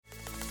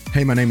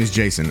Hey, my name is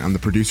Jason. I'm the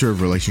producer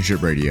of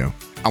Relationship Radio.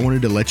 I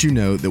wanted to let you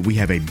know that we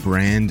have a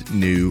brand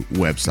new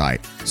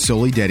website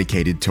solely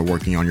dedicated to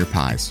working on your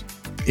pies.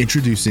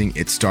 Introducing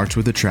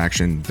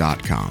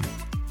itstartswithattraction.com.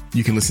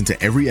 You can listen to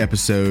every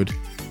episode,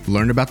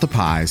 learn about the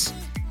pies,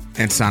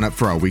 and sign up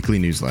for our weekly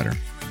newsletter.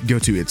 Go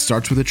to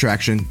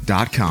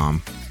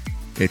itstartswithattraction.com.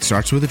 It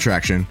starts with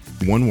attraction,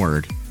 one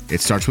word.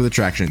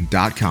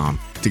 Itstartswithattraction.com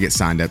to get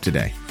signed up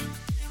today.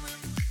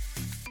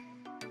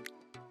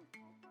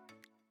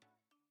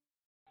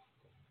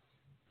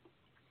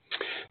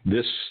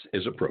 This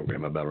is a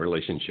program about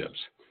relationships.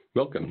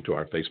 Welcome to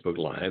our Facebook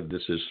Live.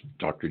 This is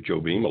Dr.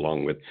 Joe Beam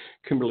along with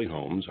Kimberly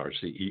Holmes, our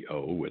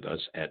CEO, with us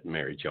at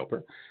Marriage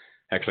Helper.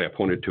 Actually, I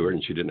pointed to her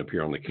and she didn't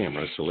appear on the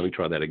camera, so let me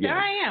try that again. There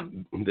I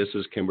am. This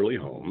is Kimberly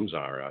Holmes,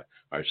 our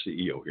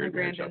CEO here at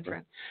Marriage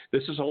Helper.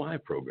 This is a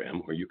live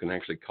program where you can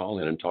actually call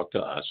in and talk to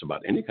us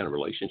about any kind of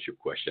relationship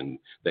question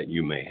that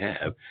you may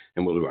have,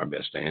 and we'll do our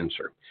best to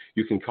answer.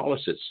 You can call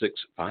us at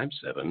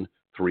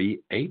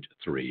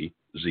 657-383-0812.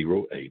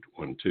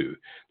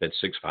 That's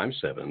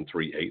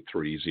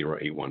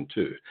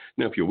 657-383-0812.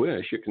 Now, if you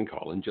wish, you can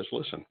call and just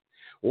listen.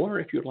 Or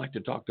if you'd like to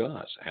talk to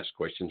us, ask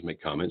questions,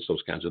 make comments,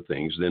 those kinds of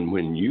things, then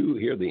when you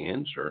hear the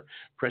answer,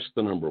 press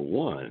the number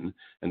 1,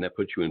 and that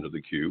puts you into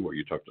the queue where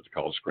you talk to the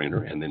call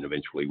screener, and then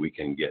eventually we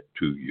can get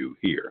to you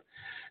here.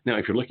 Now,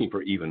 if you're looking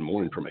for even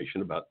more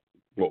information about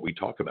what we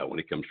talk about when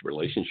it comes to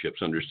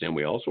relationships, understand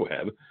we also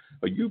have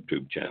a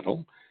YouTube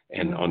channel.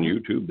 And on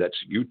YouTube, that's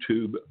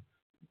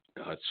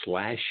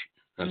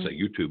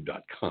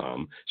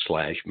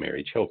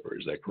YouTube.com/Marriage Helper.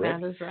 Is that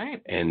correct? That is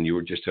right. And you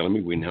were just telling me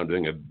we're now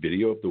doing a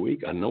video of the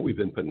week. I know we've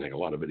been putting a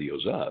lot of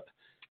videos up,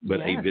 but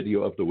Yes. a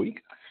video of the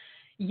week?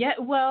 Yeah,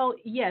 well,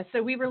 yes.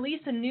 So we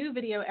release a new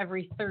video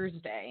every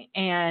Thursday.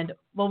 And,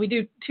 well, we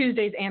do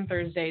Tuesdays and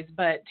Thursdays,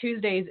 but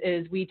Tuesdays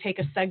is we take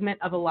a segment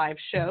of a live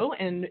show,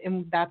 and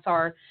that's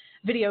our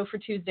video for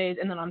Tuesdays.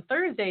 And then on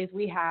Thursdays,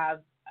 we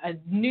have a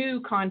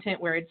new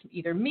content where it's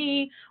either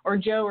me or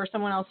Joe or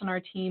someone else on our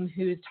team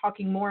who's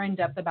talking more in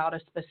depth about a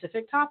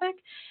specific topic.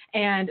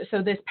 And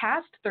so this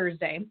past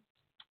Thursday,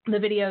 the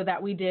video that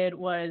we did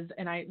was,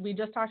 and we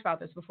just talked about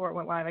this before it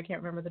went live. I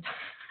can't remember the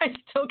I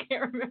still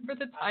can't remember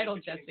the title,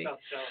 Jesse.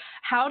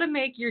 How to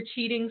make your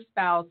cheating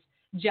spouse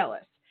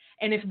jealous.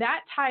 And if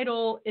that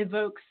title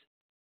evokes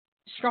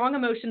strong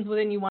emotions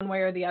within you one way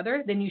or the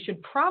other, then you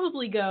should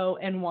probably go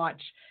and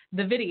watch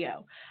the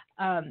video.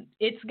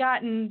 It's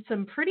gotten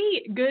some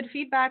pretty good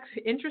feedback,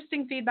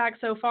 interesting feedback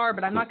so far,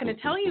 but I'm not going to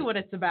tell you what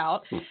it's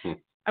about.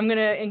 I'm going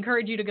to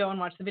encourage you to go and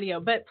watch the video.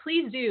 But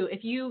please do,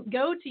 if you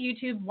go to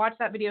YouTube, watch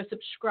that video,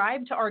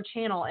 subscribe to our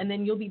channel, and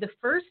then you'll be the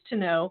first to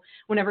know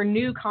whenever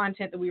new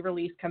content that we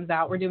release comes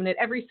out. We're doing it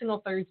every single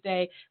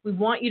Thursday. We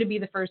want you to be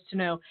the first to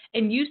know.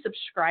 And you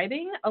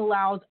subscribing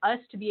allows us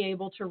to be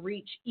able to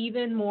reach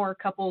even more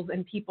couples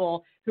and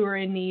people who are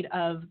in need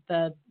of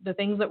the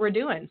things that we're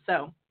doing.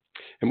 So.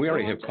 And we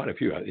already have quite a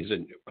few. Is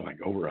it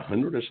like over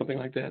 100 or something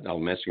like that?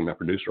 I'm asking my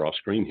producer off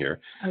screen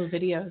here. Oh,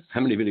 videos. How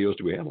many videos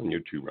do we have on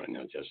YouTube right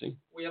now, Jesse?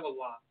 We have a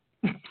lot.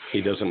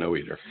 He doesn't know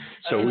either.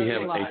 So we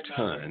have a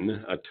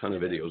ton of Videos.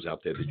 videos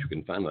out there that you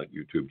can find on that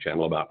YouTube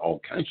channel about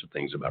all kinds of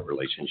things about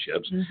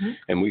relationships. Mm-hmm.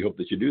 And we hope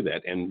that you do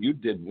that. And you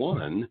did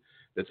one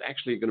that's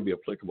actually going to be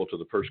applicable to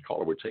the first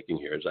caller we're taking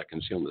here, as I can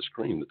see on the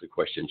screen that the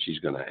question she's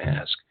going to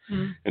ask.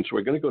 Mm-hmm. And so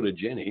we're going to go to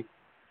Jenny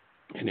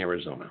in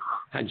Arizona.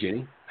 Hi,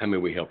 Jenny. How may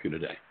we help you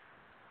today?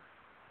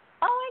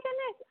 Oh my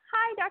goodness!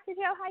 Hi, Dr.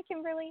 Joe. Hi,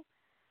 Kimberly.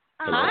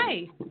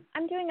 Hi.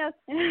 I'm doing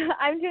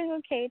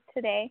okay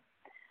today.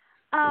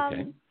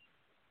 Okay.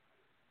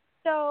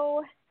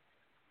 So,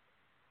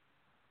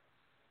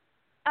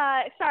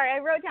 sorry, I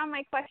wrote down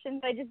my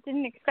questions. I just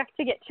didn't expect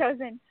to get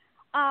chosen.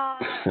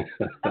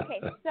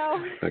 Okay,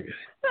 so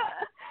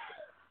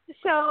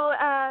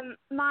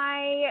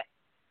my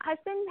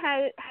husband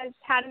has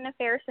had an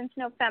affair since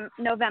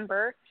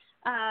November.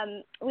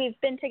 We've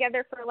been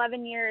together for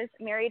 11 years,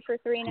 married for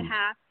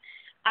 3.5.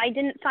 I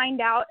didn't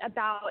find out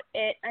about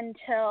it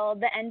until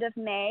the end of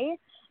May.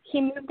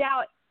 He moved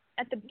out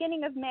at the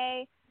beginning of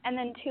May, and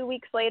then 2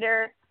 weeks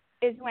later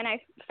is when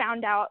I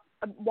found out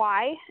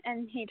why,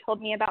 and he told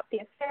me about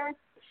the affair.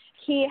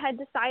 He had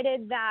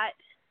decided that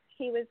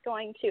he was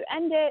going to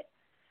end it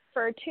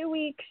for 2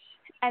 weeks,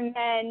 and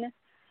then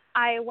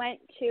I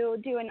went to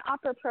do an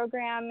opera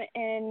program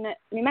in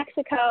New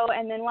Mexico,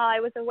 and then while I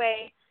was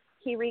away,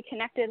 he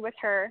reconnected with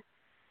her,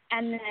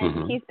 and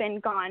then he's been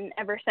gone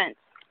ever since.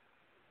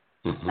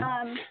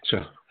 Mm-hmm. So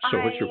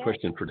what's your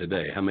question for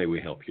today? How may we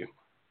help you?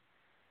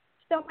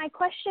 So my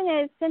question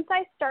is, since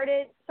I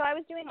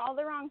was doing all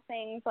the wrong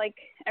things like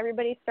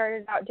everybody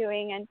started out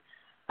doing, and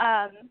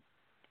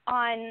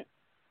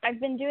I've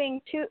been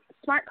doing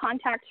smart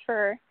contacts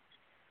for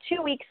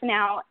 2 weeks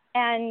now,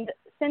 and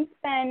since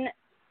then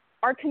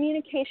our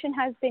communication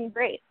has been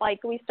great.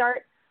 Like we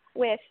start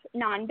with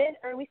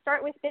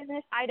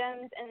business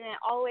items, and then it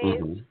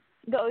always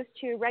goes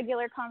to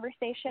regular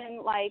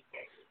conversation, like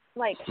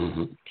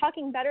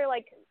talking better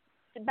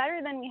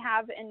than we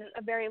have in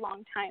a very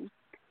long time.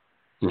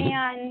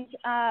 And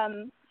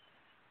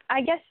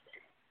I guess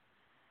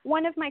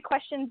one of my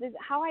questions is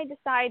how I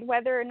decide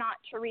whether or not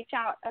to reach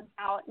out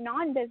about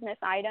non-business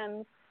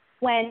items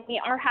when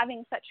we are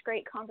having such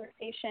great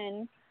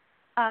conversation.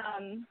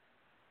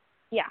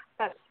 Yeah,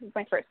 that's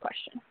my first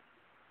question.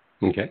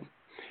 Okay.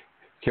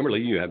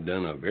 Kimberly, you have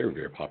done a very,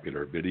 very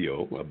popular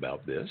video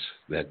about this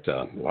that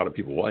a lot of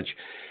people watch.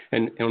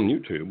 And on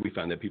YouTube, we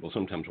find that people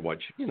sometimes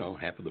watch,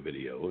 half of the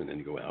video and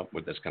then go out.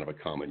 But that's kind of a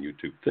common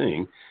YouTube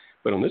thing.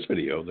 But on this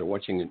video, they're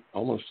watching it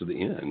almost to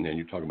the end, and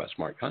you're talking about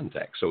smart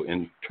contact. So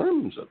in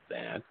terms of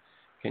that,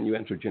 can you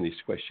answer Jenny's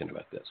question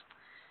about this?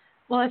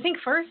 Well, I think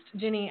first,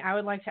 Jenny, I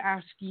would like to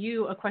ask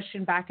you a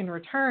question back in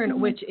return,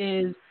 which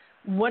is,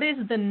 what is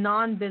the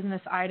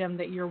non-business item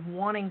that you're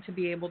wanting to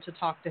be able to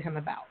talk to him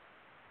about?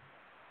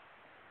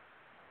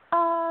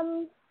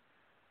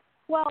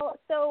 Well,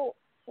 so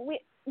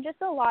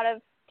just a lot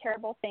of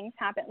terrible things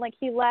happened. Like,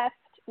 he left,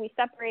 we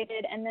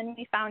separated, and then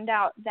we found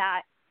out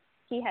that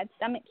he had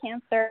stomach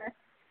cancer.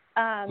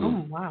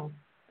 Oh, wow.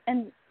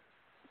 And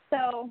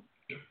so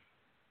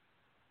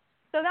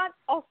that's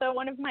also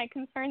one of my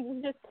concerns,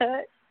 is just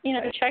to,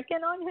 check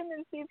in on him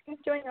and see if he's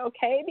doing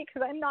okay,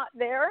 because I'm not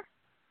there.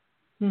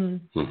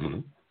 Mm-hmm.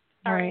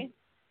 Sorry.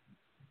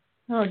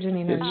 Oh,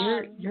 Jenny,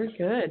 no, you're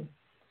good.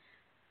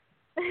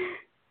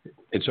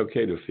 It's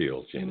okay to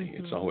feel, Jenny.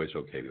 It's always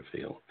okay to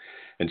feel.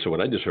 And so what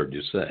I just heard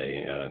you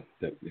say,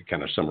 that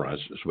kind of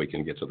summarizes so we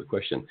can get to the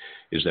question,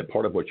 is that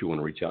part of what you want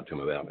to reach out to him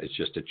about is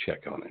just to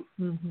check on him.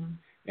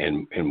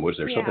 Mm-hmm. And was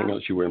there something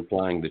else you were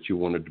implying that you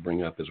wanted to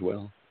bring up as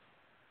well?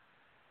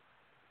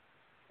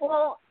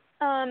 Well,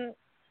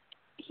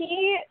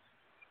 he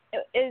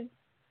is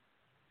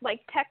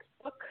like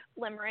textbook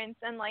limerence,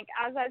 and like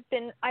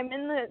I'm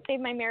in the Save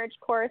My Marriage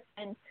course,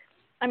 and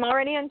I'm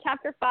already on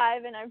chapter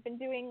 5, and I've been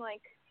doing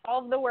like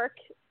all of the work,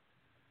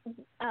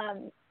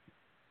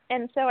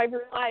 and so I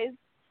realized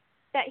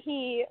that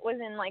he was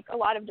in like a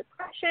lot of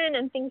depression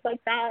and things like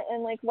that,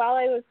 and like while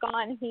I was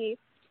gone, he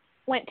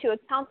went to a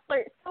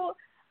counselor. So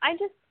I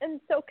just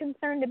am so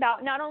concerned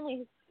about not only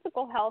his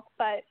physical health,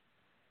 but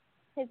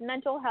his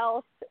mental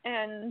health.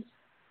 And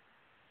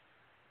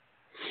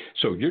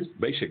so you're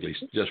basically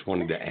just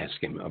wanting to ask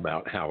him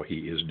about how he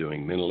is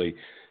doing mentally,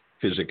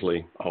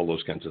 physically, all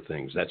those kinds of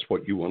things. That's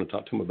what you want to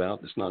talk to him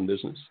about? It's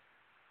non-business?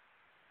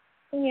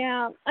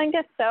 Yeah, I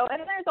guess so.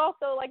 And there's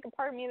also like a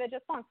part of me that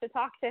just wants to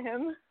talk to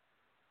him.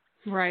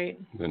 Right.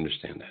 I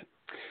understand that.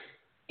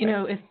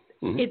 If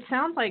it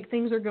sounds like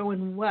things are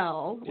going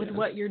well with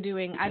what you're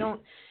doing. I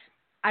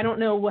don't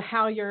know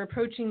how you're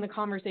approaching the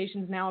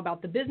conversations now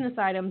about the business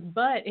items,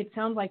 but it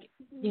sounds like,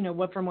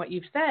 from what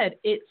you've said,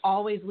 it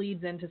always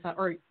leads into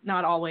or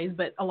not always,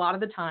 but a lot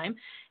of the time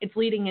it's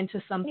leading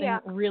into something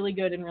really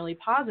good and really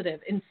positive.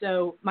 And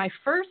so my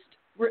first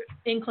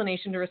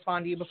inclination to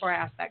respond to you before I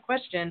asked that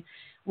question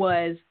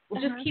was,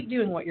 just keep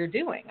doing what you're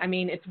doing. I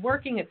mean, it's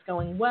working, it's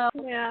going well.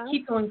 Yeah.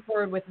 Keep going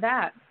forward with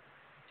that.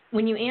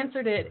 When you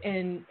answered it,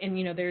 and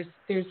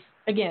there's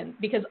again,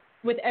 because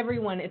with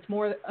everyone, it's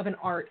more of an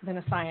art than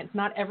a science.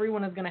 Not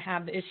everyone is going to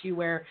have the issue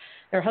where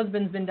their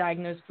husband's been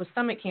diagnosed with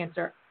stomach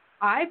cancer.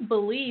 I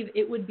believe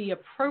it would be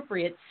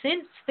appropriate,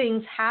 since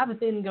things have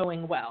been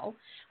going well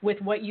with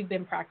what you've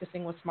been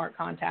practicing with Smart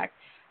Contact,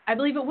 I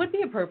believe it would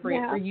be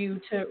appropriate for you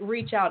to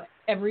reach out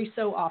every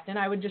so often.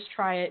 I would just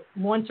try it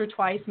once or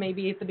twice,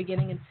 maybe at the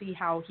beginning, and see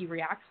how he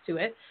reacts to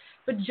it.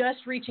 But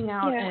just reaching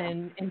out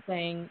and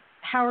saying,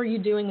 how are you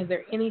doing? Is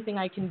there anything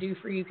I can do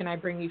for you? Can I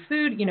bring you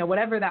food?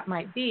 Whatever that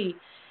might be.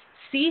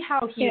 See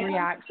how he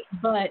reacts.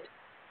 But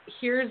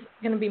here's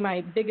going to be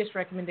my biggest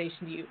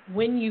recommendation to you.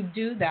 When you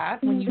do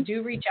that, when you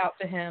do reach out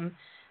to him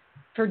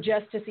for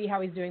just to see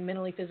how he's doing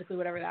mentally, physically,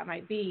 whatever that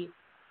might be,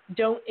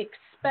 don't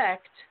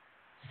expect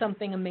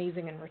something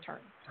amazing in return.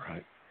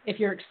 Right. If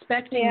you're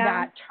expecting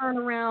that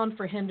turnaround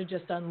for him to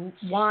just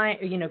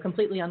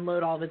completely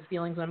unload all of his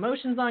feelings and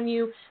emotions on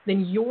you,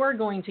 then you're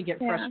going to get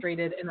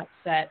frustrated and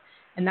upset.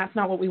 And that's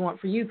not what we want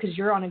for you, because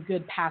you're on a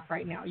good path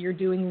right now. You're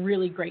doing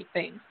really great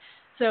things.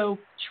 So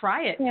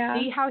try it.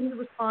 See how he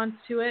responds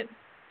to it.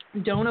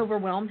 Don't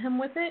overwhelm him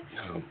with it,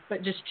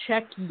 but just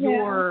check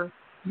your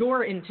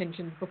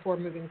intentions before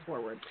moving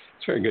forward.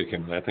 It's very good,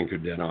 Kimberly. I think you're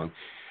dead on.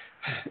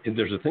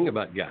 There's a thing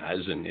about guys,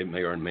 and it may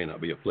or may not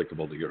be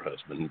applicable to your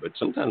husband, but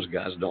sometimes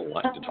guys don't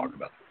like to talk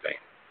about the pain,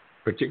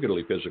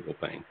 particularly physical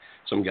pain.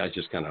 Some guys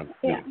just kind of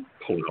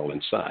pull it all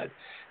inside.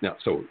 Now,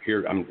 so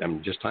here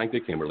I'm just tying to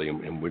Kimberly,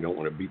 and we don't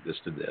want to beat this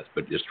to death,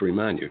 but just to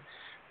remind you,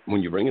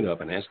 when you bring it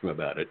up and ask him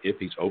about it, if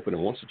he's open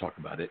and wants to talk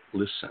about it,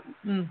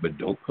 listen. But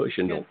don't push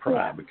and don't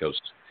pry, because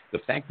the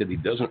fact that he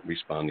doesn't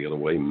respond the other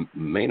way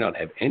may not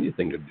have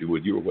anything to do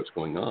with you or what's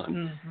going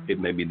on. It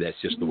may be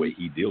that's just the way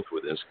he deals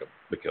with this,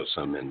 because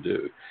some men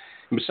do.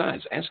 And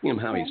besides, asking him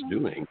how he's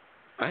doing,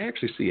 I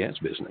actually see as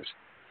business.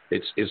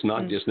 It's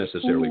not just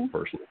necessarily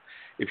personal.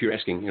 If you're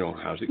asking,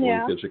 how's it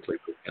going physically,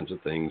 those kinds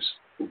of things,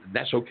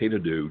 that's okay to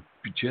do.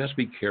 Just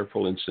be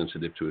careful and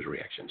sensitive to his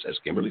reactions. As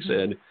Kimberly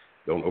said,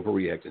 don't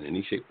overreact in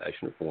any shape,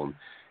 fashion, or form,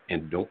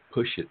 and don't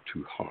push it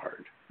too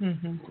hard.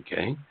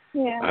 Okay?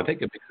 Yeah. I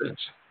think it makes sense.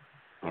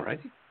 All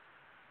right.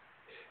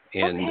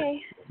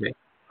 And, okay.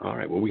 All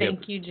right. Well, we have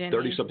Thank you, Jenny.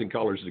 30-something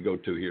callers to go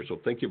to here,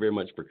 so thank you very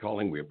much for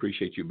calling. We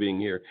appreciate you being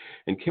here.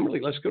 And Kimberly,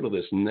 let's go to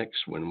this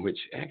next one, which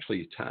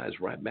actually ties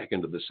right back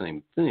into the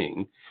same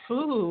thing.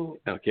 Ooh.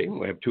 Okay,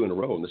 we have 2 in a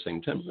row in the same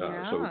time.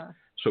 Yeah.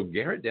 So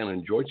Garrett down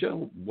in Georgia,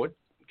 what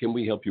can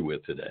we help you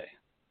with today?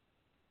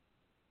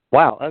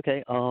 Wow.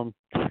 Okay.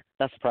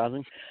 That's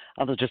surprising.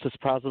 I was just as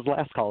surprised as the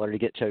last caller to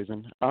get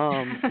chosen.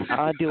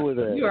 I deal with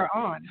a. You are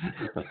on.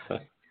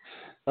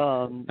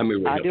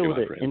 I deal with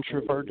an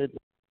introverted.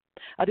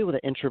 I deal with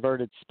an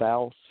introverted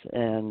spouse,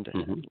 and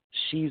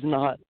she's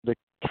not the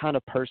kind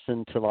of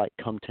person to like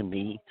come to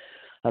me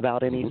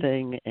about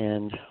anything.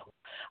 And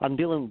I'm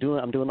doing the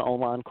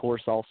online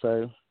course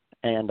also,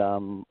 and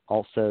I'm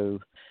also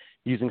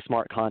using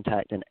Smart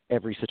Contact in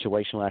every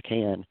situation I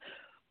can.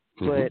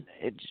 But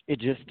it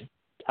just,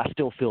 I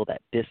still feel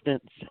that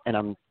distance, and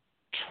I'm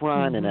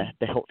trying in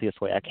the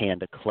healthiest way I can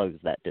to close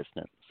that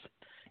distance.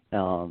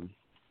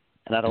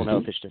 And I don't know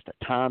if it's just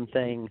a time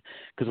thing,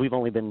 because we've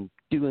only been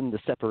doing the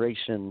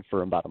separation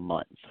for about a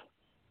month.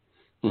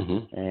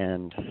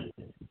 And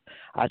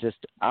I don't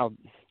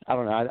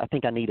know. I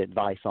think I need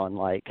advice on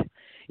like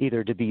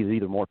either to be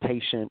either more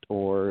patient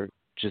or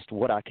just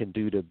what I can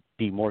do to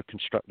be more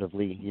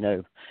constructively,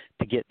 to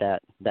get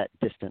that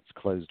distance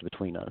closed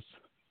between us.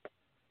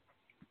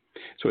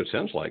 So it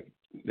sounds like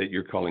that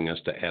you're calling us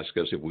to ask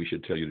us if we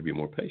should tell you to be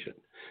more patient.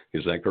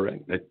 Is that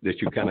correct? That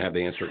you kind of have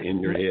the answer in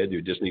your head,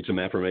 you just need some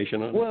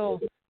affirmation on it? Well,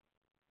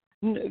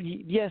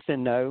 yes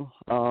and no.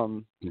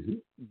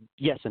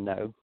 Yes and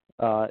no.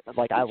 I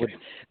would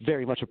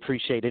very much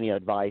appreciate any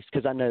advice,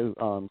 because I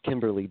know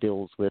Kimberly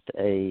deals with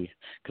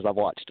because I've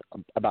watched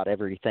about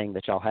everything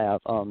that y'all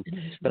have,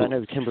 but I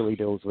know Kimberly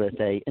deals with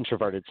a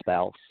introverted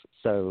spouse.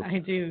 So I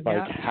do.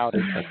 Like, how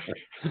did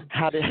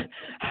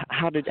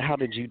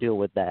you deal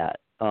with that?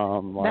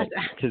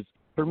 Because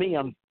for me,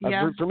 I'm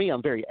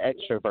very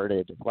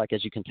extroverted, like,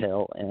 as you can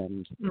tell,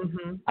 and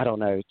I don't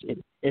know.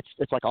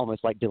 It's like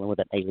almost like dealing with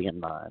an alien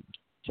mind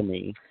to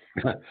me.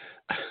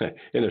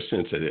 In a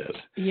sense, it is.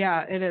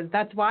 Yeah, it is.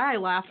 That's why I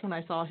laughed when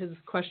I saw his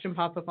question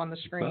pop up on the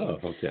screen. Oh,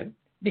 okay.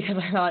 Because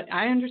I thought,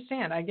 I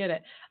understand, I get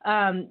it.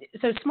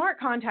 So Smart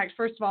Contact,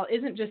 first of all,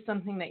 isn't just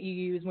something that you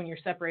use when you're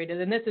separated.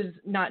 And this is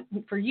not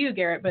for you,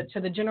 Garrett, but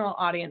to the general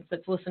audience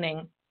that's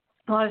listening.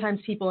 A lot of times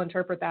people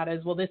interpret that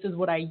as, well, this is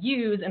what I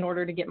use in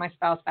order to get my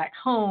spouse back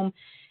home,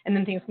 and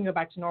then things can go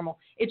back to normal.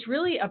 It's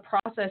really a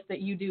process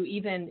that you do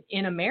even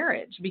in a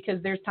marriage,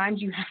 because there's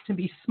times you have to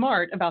be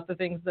smart about the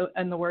things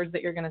and the words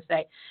that you're going to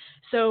say.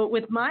 So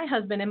with my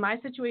husband, and my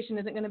situation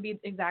isn't going to be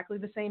exactly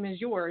the same as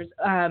yours,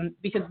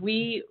 because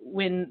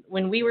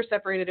when we were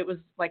separated, it was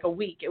like a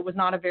week. It was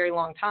not a very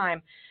long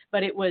time,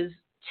 but it was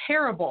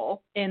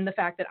terrible in the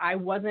fact that I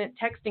wasn't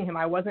texting him,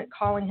 I wasn't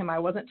calling him, I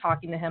wasn't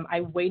talking to him.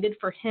 I waited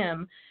for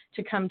him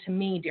to come to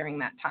me during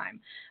that time.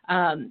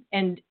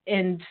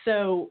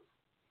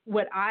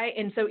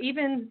 So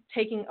even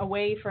taking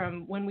away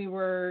from when we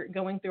were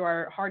going through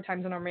our hard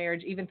times in our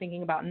marriage, even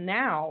thinking about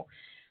now,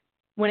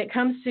 when it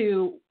comes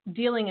to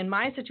dealing in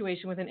my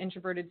situation with an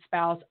introverted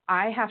spouse,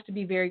 I have to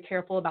be very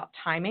careful about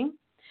timing.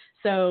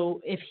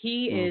 So if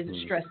he is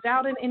stressed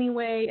out in any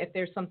way, if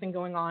there's something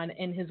going on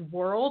in his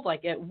world,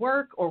 like at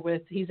work, or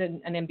he's in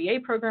an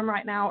MBA program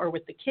right now, or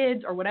with the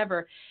kids or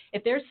whatever,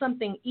 if there's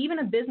something, even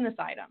a business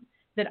item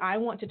that I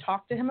want to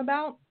talk to him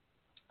about,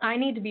 I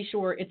need to be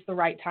sure it's the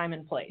right time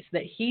and place,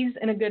 that he's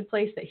in a good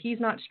place, that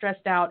he's not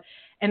stressed out.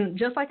 And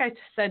just like I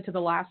said to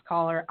the last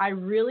caller, I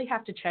really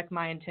have to check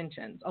my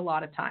intentions a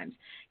lot of times,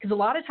 because a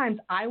lot of times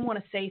I want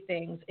to say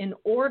things in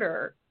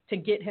order to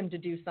get him to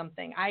do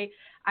something. I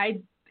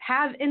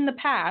have in the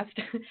past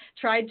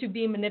tried to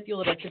be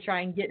manipulative to try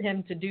and get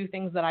him to do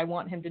things that I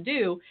want him to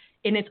do,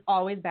 and it's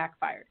always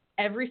backfired.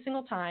 Every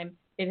single time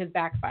it has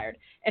backfired.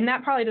 And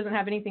that probably doesn't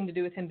have anything to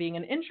do with him being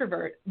an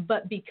introvert,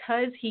 but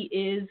because he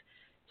is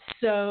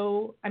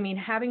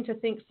having to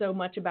think so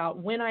much about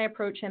when I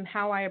approach him,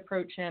 how I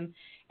approach him,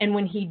 and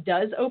when he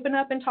does open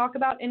up and talk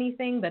about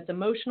anything that's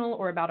emotional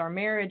or about our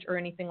marriage or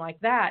anything like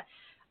that,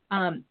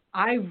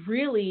 I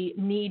really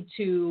need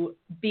to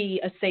be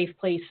a safe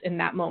place in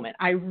that moment.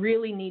 I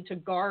really need to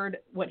guard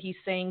what he's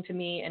saying to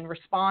me and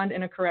respond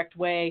in a correct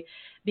way,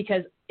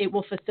 because it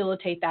will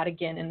facilitate that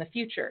again in the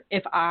future.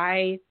 If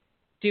I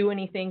do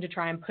anything to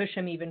try and push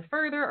him even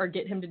further or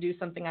get him to do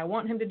something I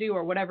want him to do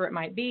or whatever it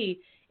might be,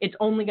 it's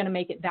only going to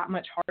make it that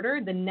much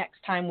harder the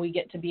next time we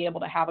get to be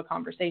able to have a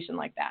conversation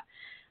like that.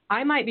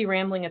 I might be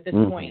rambling at this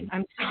point.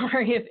 I'm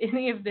sorry if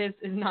any of this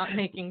is not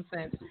making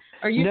sense.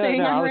 Are you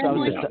saying I'm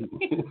rambling?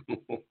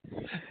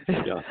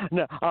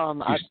 I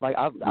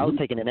was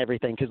taking in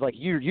everything, because like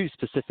you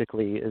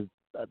specifically is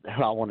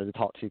who I wanted to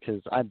talk to,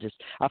 because I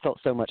felt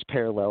so much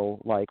parallel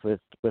like with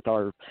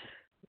our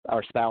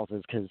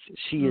spouses, because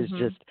she is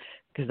just,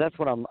 because that's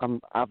what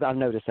I've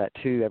noticed that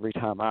too. Every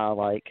time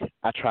I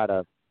try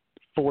to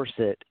force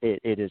it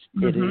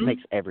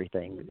makes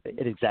everything,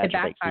 it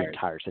exaggerates the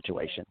entire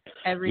situation.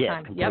 Every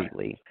time.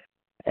 Completely. Yep.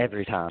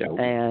 Every time.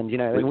 And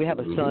and we have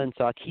a son,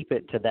 so I keep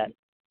it to that.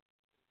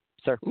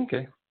 Sir.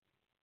 Okay.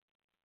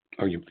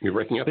 You're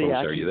breaking up.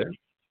 Are you there?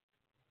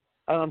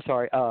 Oh, I'm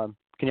sorry.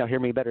 Can y'all hear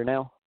me better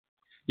now?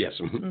 Yes.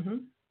 Mm-hmm.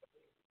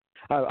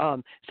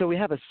 So we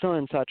have a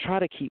son, so I try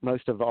to keep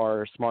most of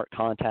our smart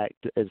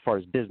contact as far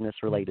as business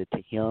related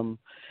to him.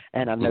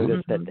 And I've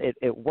noticed that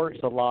it works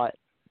a lot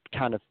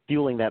kind of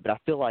fueling that, but I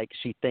feel like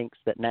she thinks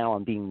that now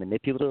I'm being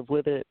manipulative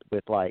with it,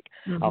 with like,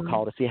 I'll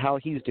call to see how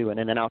he's doing,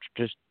 and then I'll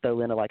just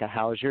throw in like a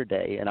how's your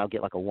day, and I'll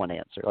get like a one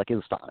answer, like it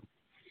was fine.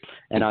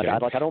 And I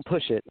don't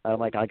push it. I'm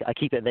like, I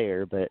keep it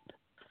there, but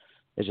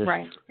it's just,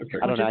 right.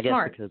 I don't know, I guess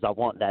smart. because I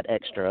want that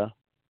extra.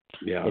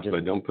 Yeah,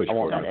 but don't push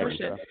for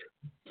it.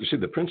 You see,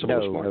 the principle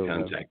of smart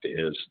contact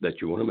is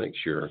that you want to make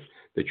sure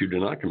that you do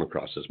not come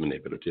across as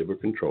manipulative or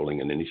controlling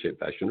in any shape,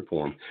 fashion, or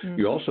form.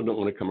 You also don't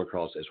want to come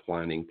across as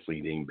whining,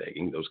 pleading,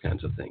 begging, those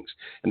kinds of things.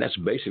 And that's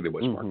basically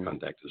what smart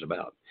contact is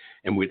about.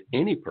 And with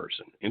any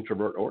person,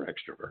 introvert or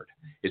extrovert,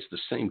 it's the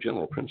same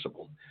general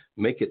principle.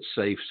 Make it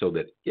safe so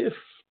that if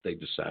they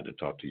decide to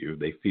talk to you,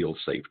 they feel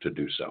safe to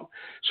do so.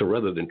 So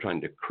rather than trying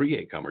to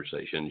create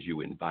conversations,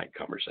 you invite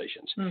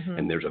conversations.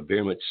 And there's a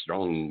very much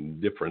strong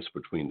difference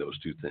between those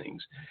two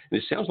things. And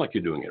it sounds like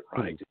you're doing it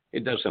right.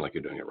 It does sound like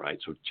you're doing it right.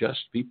 So just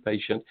be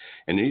patient.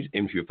 And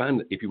if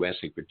you ask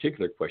a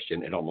particular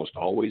question, it almost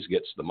always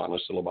gets the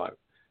monosyllabic.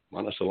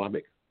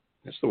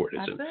 That's the word,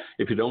 isn't it?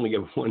 If you'd only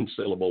give one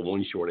syllable,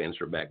 one short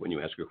answer back when you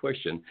ask a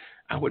question,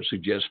 I would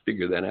suggest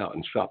figure that out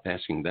and stop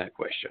asking that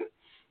question.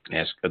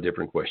 Ask a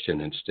different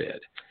question instead.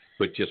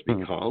 But just be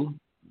calm,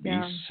 be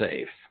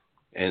safe,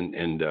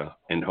 and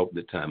hope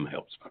that time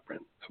helps, my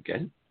friend.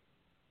 Okay?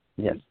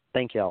 Yes.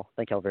 Thank y'all.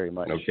 Thank y'all very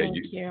much. Okay. Thank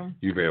you.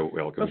 You're very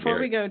welcome. Before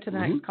we go to the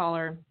next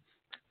caller,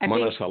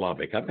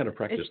 monosyllabic. I've got to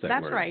practice that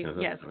that's word. That's right.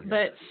 Yes. Okay.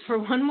 But for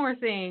one more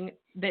thing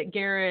that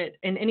Garrett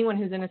and anyone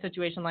who's in a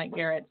situation like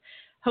Garrett,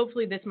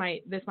 hopefully this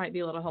might be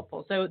a little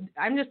helpful. So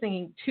I'm just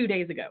thinking 2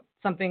 days ago,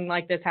 something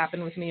like this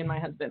happened with me and my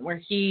husband,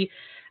 where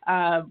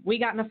we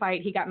got in a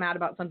fight. He got mad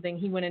about something.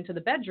 He went into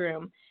the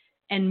bedroom,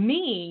 and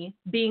me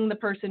being the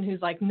person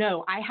who's like,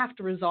 no, I have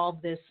to resolve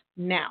this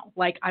now.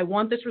 Like, I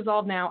want this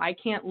resolved now. I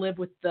can't live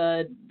with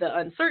the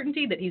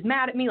uncertainty that he's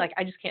mad at me. Like,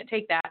 I just can't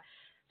take that.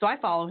 So I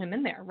follow him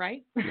in there,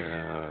 right?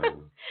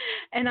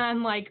 And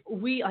I'm like,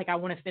 I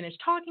want to finish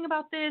talking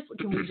about this.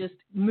 Can we just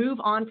move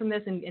on from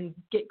this and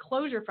get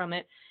closure from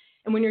it?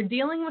 And when you're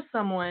dealing with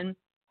someone,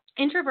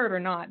 introvert or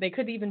not, they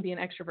could even be an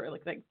extrovert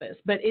like this,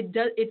 but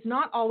it's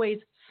not always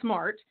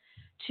smart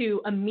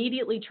to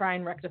immediately try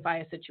and rectify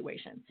a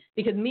situation,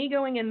 because me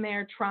going in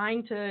there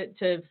trying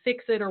to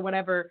fix it or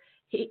whatever,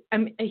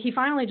 he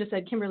finally just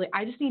said, Kimberly,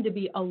 I just need to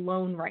be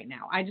alone right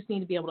now. I just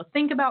need to be able to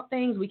think about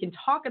things. We can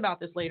talk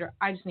about this later.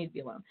 I just need to be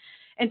alone.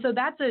 And so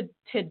that's a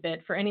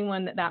tidbit for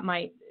anyone that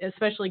might,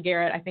 especially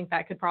Garrett, I think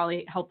that could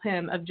probably help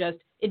him, of just,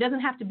 it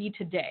doesn't have to be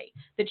today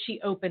that she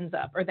opens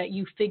up or that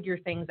you figure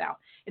things out.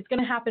 It's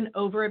going to happen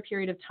over a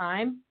period of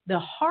time. The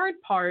hard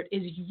part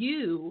is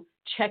you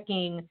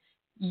checking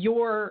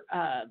your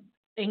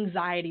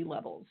anxiety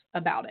levels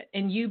about it,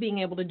 and you being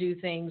able to do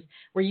things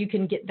where you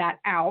can get that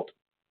out,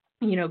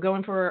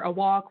 going for a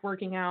walk,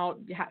 working out,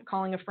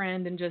 calling a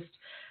friend, and just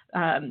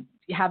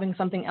having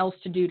something else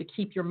to do to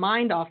keep your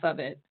mind off of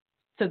it,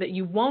 so that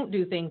you won't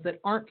do things that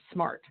aren't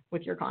smart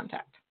with your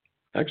contact.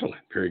 Excellent.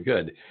 Very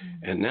good.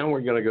 And now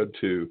we're going to go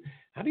to,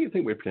 how do you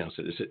think we pronounce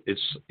it?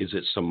 Is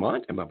it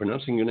Samant? Am I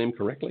pronouncing your name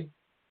correctly?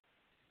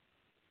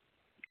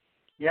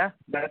 Yeah,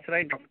 that's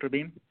right, Dr.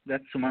 Beam.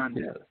 That's Sumant.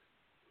 Yeah.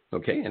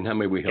 Okay. And how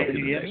may we help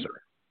you today, me?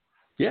 sir?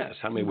 Yes.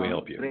 How may we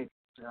help you? Great.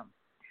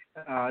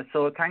 Yeah.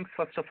 So thanks,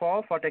 first of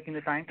all, for taking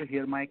the time to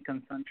hear my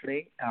concern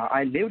today.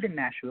 I lived in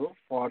Nashville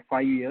for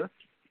 5 years,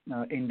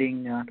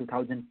 ending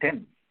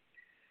 2010.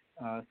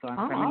 So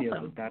I'm familiar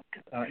with that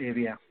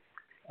area.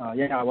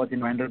 I was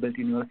in Vanderbilt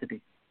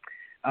University.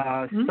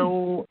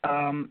 So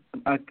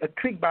a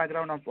quick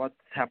background of what's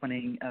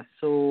happening.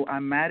 So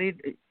I'm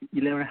married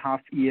 11 and a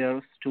half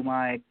years to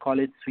my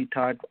college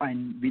sweetheart,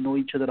 and we know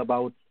each other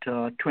about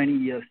 20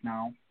 years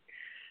now.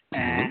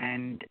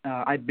 And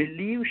I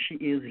believe she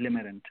is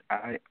limerent,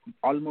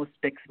 almost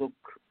textbook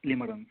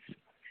limerence.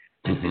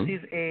 This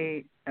is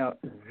a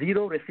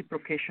zero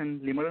reciprocation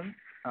limerence.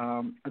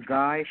 A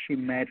guy she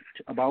met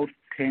about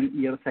 10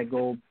 years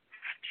ago.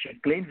 She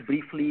claims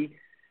briefly,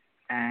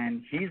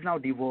 and he's now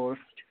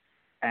divorced.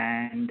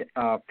 And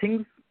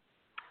things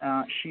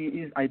she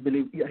is, I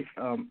believe,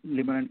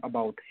 limerent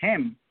about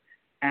him.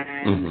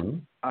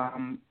 And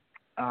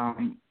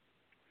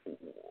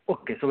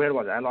okay, so where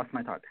was I? I lost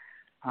my thought.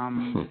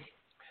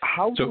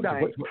 How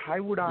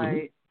would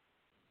I?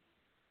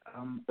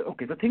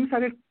 Okay, so things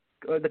started.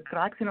 The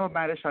cracks in our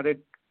marriage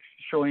started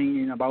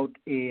showing in about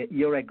a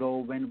year ago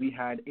when we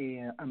had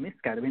a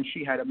miscarriage. When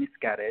she had a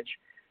miscarriage,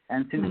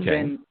 and since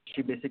then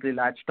she basically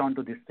latched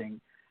onto this thing.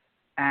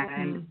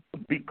 And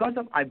because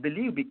of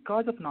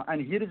now,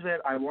 and here is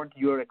where I want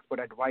your expert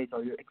advice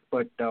or your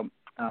expert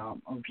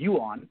view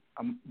on.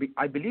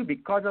 I believe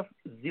because of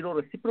zero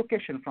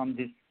reciprocation from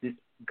this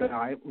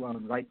guy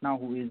right now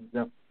who is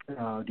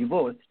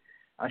divorced,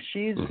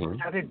 she's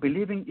started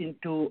believing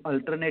into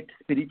alternate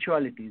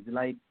spiritualities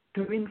like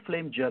twin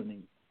flame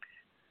journey.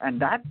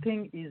 and that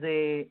thing is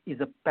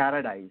a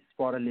paradise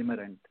for a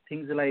limerent.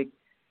 Things like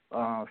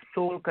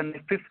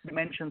fifth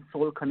dimension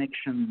soul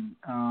connection,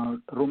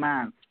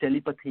 romance,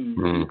 telepathy,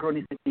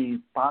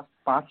 synchronicity,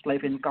 past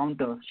life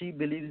encounters. She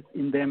believes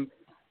in them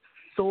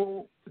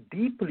so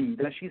deeply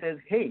that she says,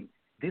 hey,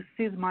 this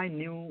is my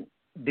new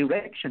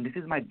direction. This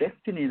is my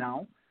destiny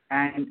now,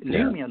 and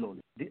leave me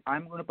alone.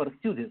 I'm going to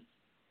pursue this.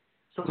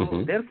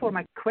 So therefore,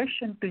 my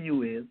question to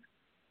you is,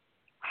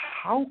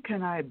 how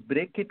can I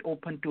break it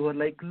open to her?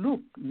 Like,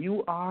 look,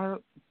 you are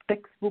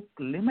textbook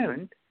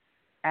limerent,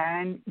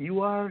 and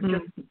you are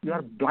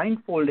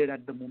blindfolded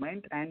at the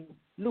moment. And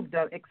look,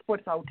 there are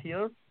experts out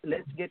here.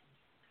 Let's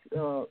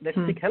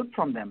seek help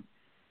from them.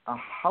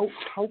 How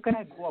can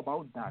I go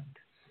about that?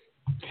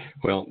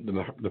 Well,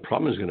 the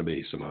problem is going to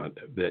be, Samad,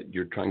 that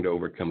you're trying to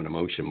overcome an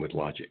emotion with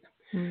logic.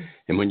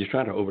 And when you're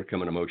trying to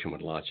overcome an emotion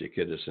with logic,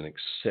 it is an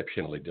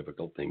exceptionally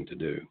difficult thing to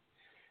do.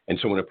 And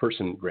so when a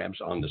person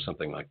grabs onto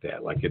something like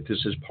that, like if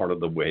this is part of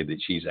the way that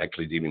she's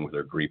actually dealing with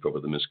her grief over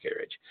the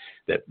miscarriage,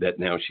 that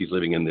now she's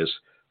living in this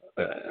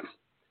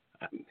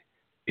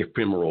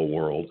ephemeral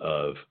world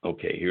of,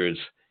 okay, here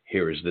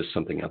is this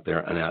something out there,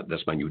 and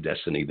that's my new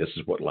destiny. This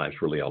is what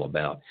life's really all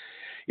about.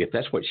 If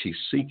that's what she's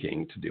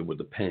seeking to deal with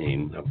the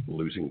pain of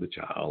losing the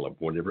child, of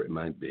whatever it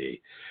might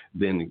be,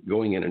 then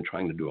going in and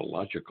trying to do a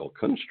logical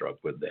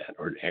construct with that,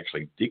 or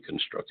actually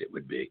deconstruct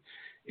it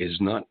is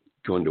not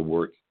going to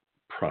work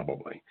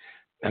probably.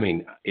 I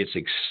mean, it's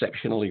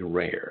exceptionally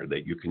rare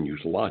that you can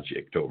use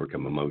logic to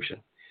overcome emotion.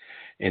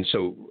 And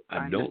so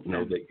I don't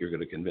know that you're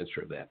going to convince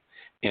her of that.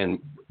 And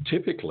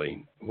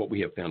typically what we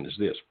have found is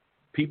this.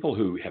 People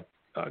who have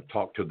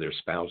talked to their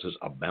spouses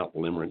about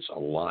limerence a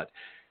lot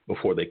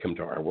before they come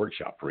to our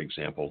workshop, for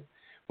example,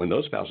 when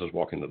those spouses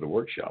walk into the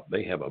workshop,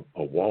 they have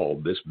a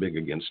wall this big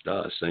against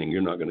us saying,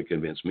 you're not going to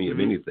convince me of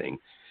anything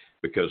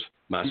because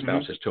my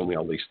spouse has told me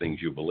all these things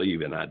you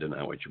believe and I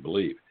deny what you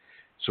believe.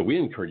 So we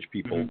encourage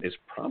people, it's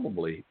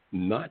probably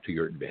not to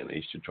your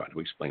advantage to try to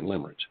explain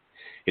limerence.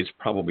 It's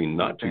probably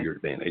not to your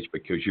advantage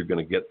because you're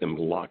going to get them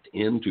locked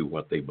into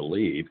what they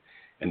believe,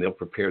 and they'll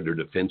prepare their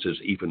defenses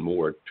even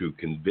more to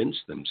convince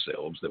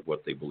themselves that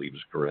what they believe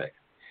is correct.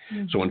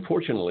 So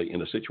unfortunately,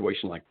 in a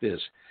situation like this,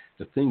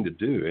 the thing to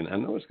do, and I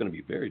know it's going to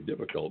be very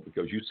difficult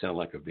because you sound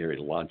like a very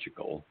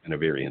logical and a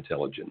very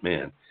intelligent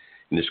man,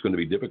 and it's going to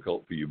be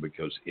difficult for you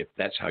because if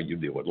that's how you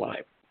deal with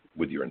life,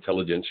 with your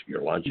intelligence,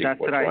 your logic,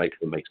 what's right,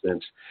 what makes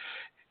sense,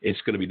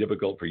 it's going to be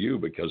difficult for you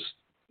because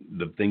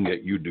the thing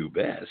that you do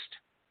best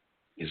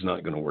is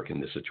not going to work in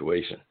this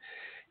situation.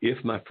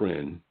 If my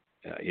friend,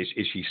 is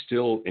she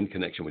still in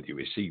connection with you?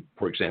 Is she,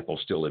 for example,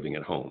 still living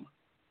at home?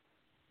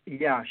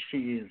 Yeah, she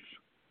is.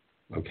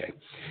 Okay.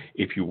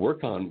 If you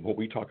work on what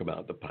we talk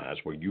about, the pies,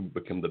 where you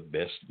become the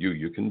best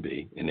you can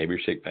be in every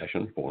shape,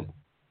 fashion, and form,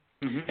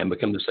 and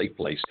become the safe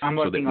place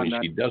so that when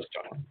she does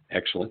talk,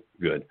 excellent,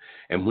 good.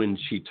 And when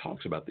she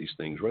talks about these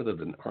things, rather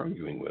than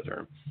arguing with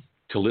her,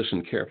 to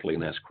listen carefully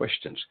and ask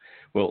questions.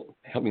 Well,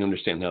 help me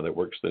understand how that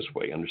works this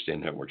way,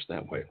 understand how it works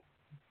that way.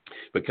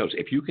 Because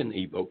if you can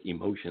evoke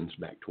emotions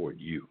back toward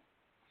you,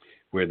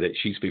 where that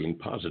she's feeling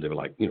positive,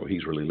 like,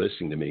 he's really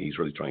listening to me, he's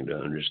really trying to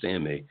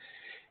understand me.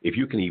 If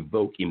you can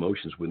evoke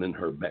emotions within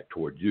her back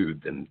toward you,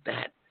 then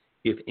that,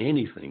 if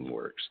anything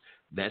works,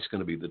 that's going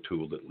to be the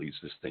tool that leads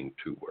this thing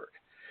to work.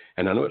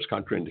 And I know it's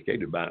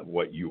contraindicated by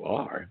what you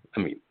are.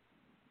 I mean,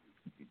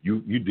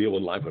 you deal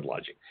in life with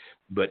logic.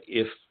 But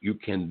if you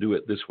can do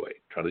it this way,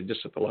 try to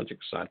just set the logic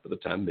aside for the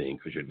time being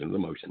because you're dealing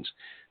with emotions,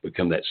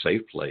 become that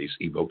safe place,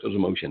 evoke those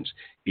emotions.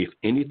 If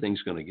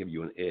anything's going to give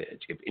you an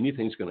edge, if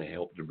anything's going to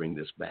help to bring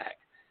this back,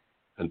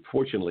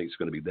 unfortunately, it's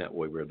going to be that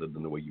way rather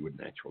than the way you would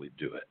naturally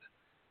do it.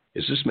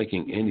 Is this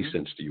making any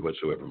sense to you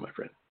whatsoever, my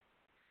friend?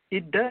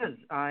 It does.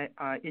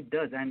 It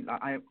does, and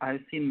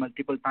I've seen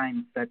multiple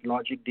times that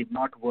logic did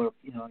not work.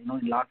 In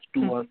the last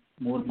 2 or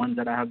more months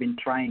that I have been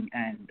trying,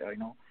 and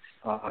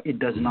it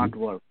does not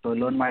work. So I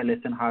learned my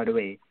lesson hard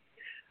way.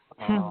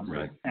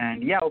 Right.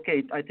 And yeah,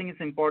 okay. I think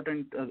it's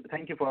important.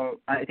 Thank you for.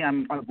 I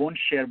think I won't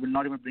share. Will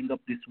not even bring up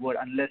this word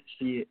unless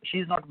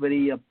she's not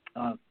very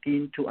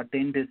keen to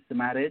attend this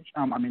marriage.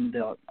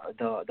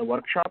 The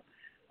workshop.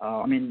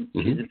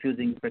 She's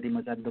refusing pretty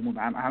much at the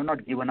moment. I have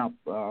not given up.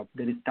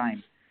 There is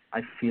time. I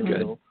feel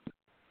so.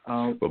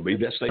 Well, be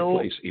that safe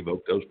place.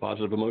 Evoke those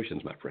positive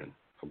emotions, my friend.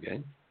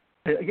 Okay.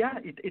 Yeah,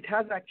 it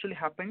has actually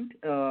happened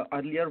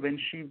earlier when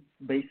she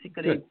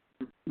basically,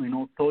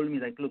 told me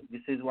like, look,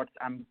 this is what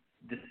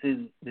this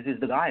is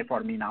the guy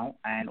for me now,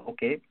 and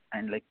okay,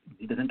 and like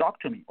he doesn't talk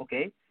to me,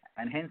 okay,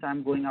 and hence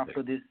I'm going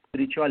after this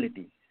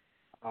spirituality,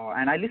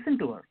 and I listened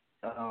to her,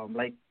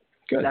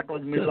 that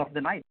was middle of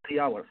the night, 3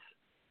 hours.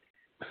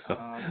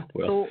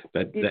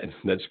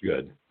 That's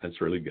good.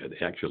 That's really good.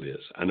 It actually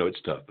is. I know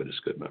it's tough, but it's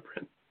good, my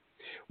friend.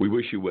 We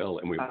wish you well,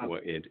 and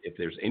if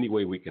there's any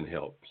way we can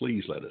help,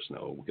 please let us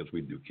know because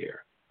we do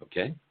care.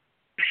 Okay?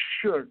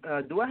 Sure.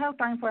 Do I have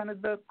time for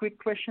another quick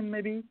question,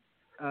 maybe?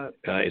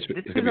 It's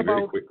going to be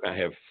very quick. I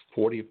have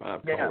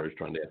 45 callers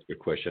trying to ask your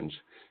questions.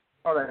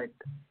 All right.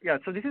 Yeah,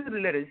 so this is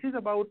related. This is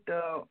about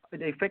the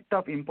effect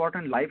of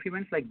important life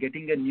events like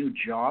getting a new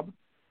job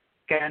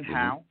can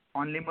have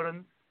on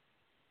limerence,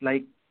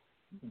 like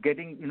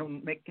getting,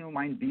 making your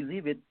mind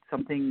busy with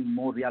something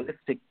more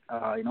realistic,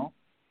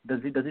 does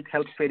it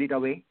help fade it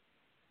away?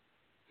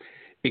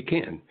 It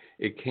can.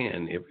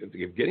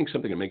 If getting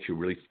something that makes you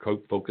really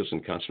focus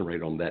and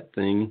concentrate on that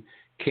thing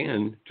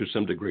can, to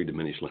some degree,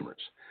 diminish limerence.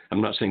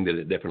 I'm not saying that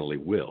it definitely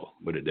will,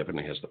 but it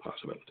definitely has the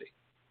possibility.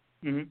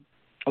 Mm-hmm.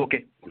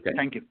 Okay.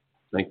 Thank you.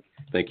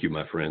 Thank you,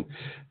 my friend.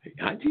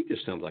 He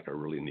just sounds like a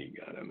really neat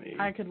guy to me.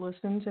 I could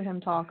listen to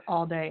him talk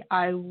all day.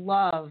 I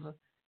love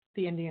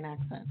the Indian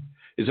accent.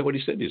 Is that what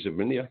he said? Is it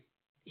from India?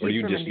 Or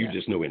you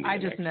just know Indian? I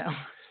just know.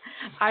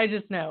 I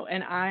just know.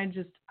 And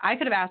I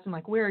could have asked him,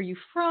 like, where are you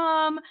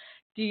from?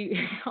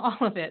 All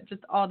of it,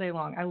 just all day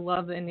long. I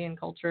love the Indian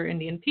culture,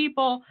 Indian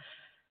people,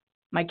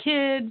 my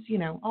kids,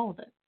 all of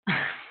it.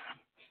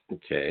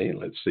 Okay,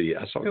 let's see.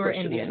 I saw who are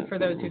Indian, for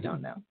those who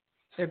don't know.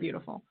 They're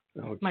beautiful.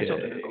 Okay. My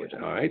children are gorgeous.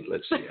 All right,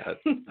 let's see.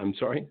 I'm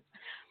sorry?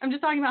 I'm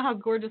just talking about how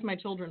gorgeous my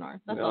children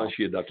are. That's all.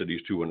 She adopted these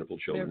two wonderful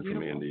children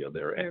from India.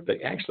 They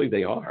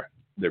are.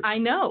 I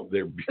know.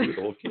 They're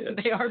beautiful kids.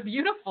 They are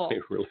beautiful. They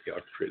really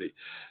are pretty.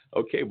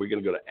 Okay, we're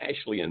going to go to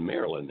Ashley in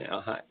Maryland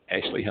now. Hi,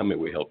 Ashley. How may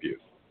we help you?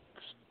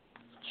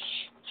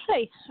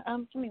 Hi.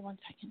 Give me 1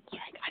 second.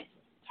 Sorry, guys.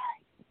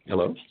 Sorry.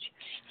 Hello?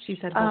 She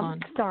said, hold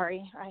on.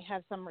 Sorry. I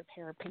have some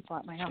repair people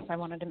at my house. I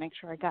wanted to make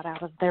sure I got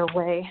out of their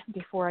way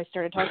before I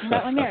started talking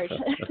about my marriage.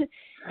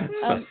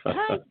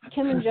 Hi,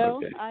 Kim and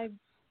Joe. Okay. I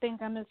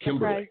think I'm as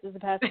surprised as the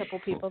past couple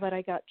people that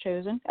I got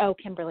chosen. Oh,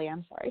 Kimberly,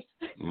 I'm sorry.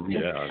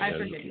 Yeah, I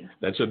forgive you.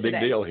 That's a big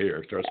deal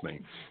here, trust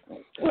me.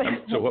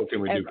 So what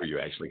can we do for you,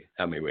 Ashley?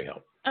 How may we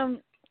help?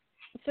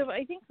 So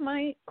I think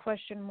my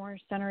question more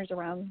centers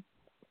around,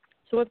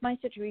 so with my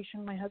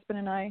situation, my husband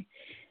and I,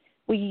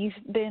 we've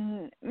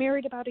been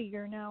married about a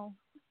year now.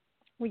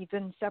 We've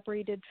been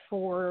separated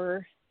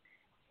for,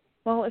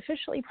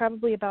 officially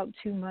probably about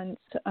 2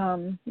 months,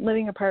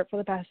 living apart for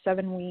the past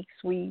 7 weeks.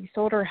 We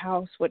sold our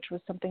house, which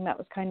was something that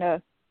was kind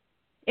of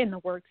in the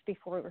works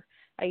before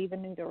I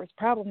even knew there was a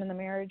problem in the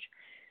marriage.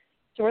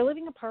 So we're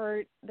living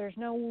apart. There's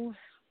no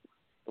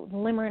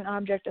limerent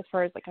object as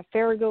far as like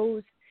affair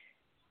goes.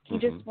 He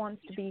just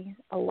wants to be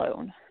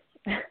alone.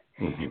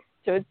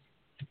 So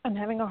I'm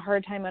having a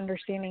hard time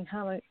understanding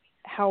how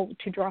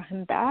to draw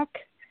him back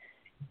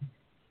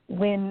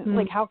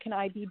when, how can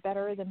I be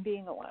better than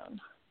being alone?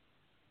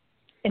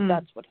 If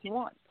that's what he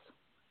wants.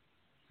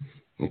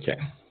 Okay.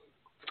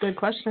 Good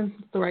question.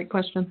 The right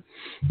question.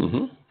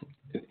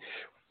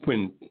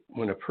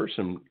 When a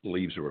person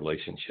leaves a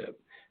relationship,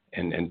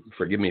 and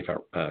forgive me if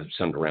I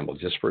sound to ramble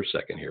just for a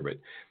second here, but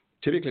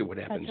typically what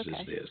happens is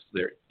this.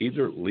 They're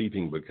either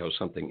leaving because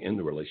something in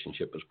the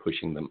relationship is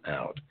pushing them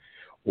out,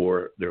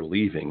 or they're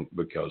leaving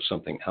because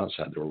something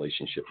outside the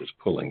relationship is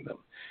pulling them.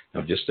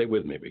 Now, just stay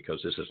with me because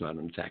this is not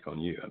an attack on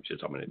you. I'm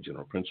just talking about a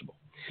general principle.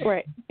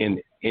 Right.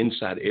 And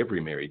inside every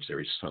marriage,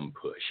 there is some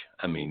push.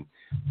 I mean,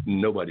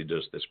 nobody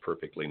does this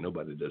perfectly.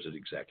 Nobody does it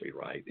exactly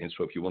right. And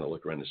so if you want to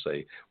look around and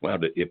say, well,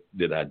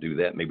 did I do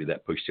that? Maybe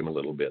that pushed him a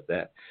little bit.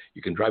 That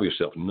you can drive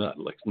yourself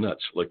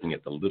nuts looking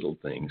at the little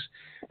things.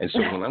 And so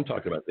when I'm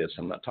talking about this,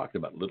 I'm not talking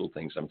about little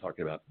things. I'm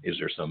talking about, is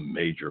there some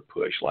major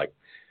push like,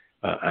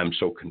 I'm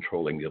so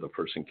controlling, the other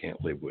person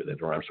can't live with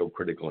it, or I'm so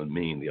critical and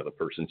mean, the other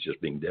person's just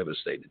being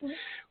devastated.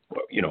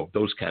 Well,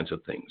 those kinds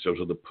of things.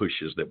 Those are the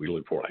pushes that we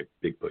look for, like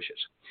big pushes.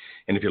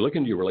 And if you're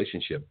looking at your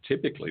relationship,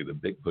 typically the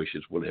big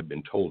pushes would have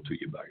been told to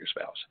you by your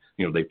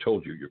spouse. They've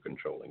told you you're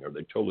controlling, or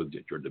they've told you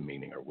that you're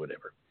demeaning, or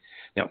whatever.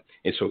 Now,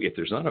 and so if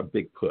there's not a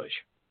big push,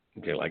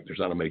 okay, like there's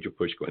not a major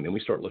push going, then we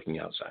start looking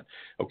outside.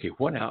 Okay,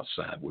 what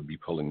outside would be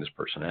pulling this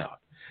person out?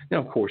 Now,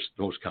 of course,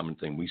 the most common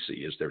thing we see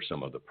is there's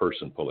some other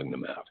person pulling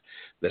them out.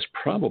 That's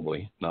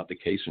probably not the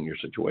case in your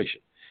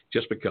situation,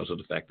 just because of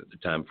the fact that the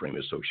time frame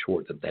is so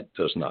short that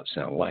does not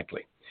sound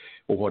likely.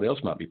 Well, what else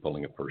might be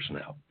pulling a person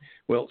out?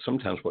 Well,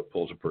 sometimes what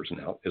pulls a person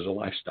out is a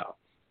lifestyle.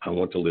 I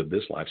want to live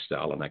this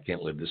lifestyle, and I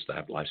can't live this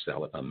type of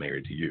lifestyle if I'm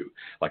married to you.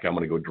 Like I'm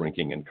going to go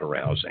drinking and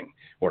carousing,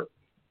 or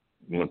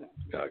one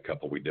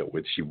couple we dealt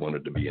with, she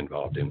wanted to be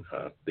involved in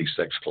these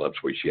sex clubs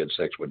where she had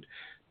sex with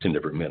 10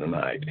 different men a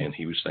night. And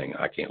he was saying,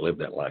 I can't live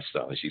that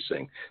lifestyle. And she's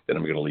saying, then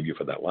I'm going to leave you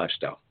for that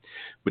lifestyle.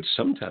 But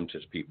sometimes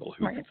it's people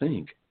who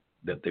think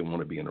that they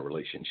want to be in a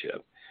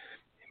relationship.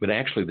 But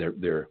actually,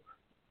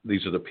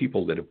 these are the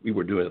people that if we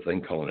were doing a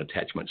thing called an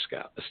attachment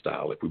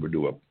style, if we were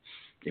going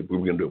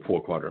to do a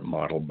 4-quadrant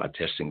model by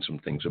testing some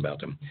things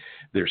about them,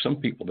 there are some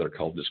people that are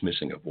called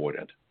dismissing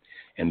avoidant.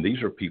 And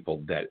these are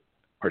people that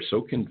are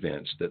so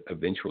convinced that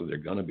eventually they're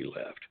going to be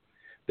left,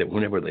 that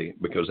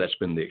because that's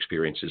been the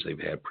experiences they've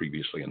had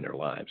previously in their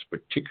lives,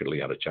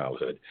 particularly out of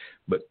childhood,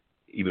 but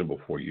even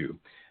before you,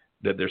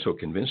 that they're so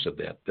convinced of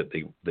that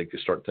they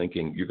could start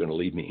thinking, you're going to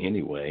leave me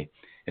anyway.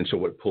 And so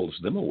what pulls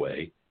them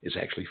away is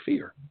actually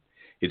fear.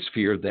 It's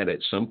fear that at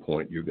some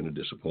point you're going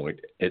to disappoint,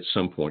 at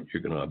some point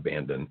you're going to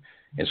abandon,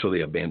 and so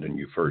they abandon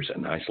you first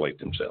and isolate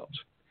themselves.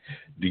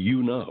 Do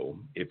you know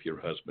if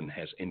your husband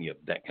has any of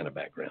that kind of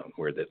background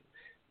where that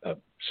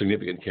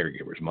significant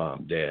caregivers,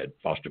 mom, dad,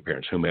 foster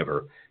parents,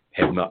 whomever,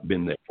 have not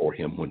been there for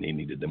him when he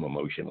needed them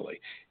emotionally.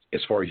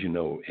 As far as you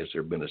know, has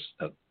there been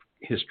a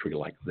history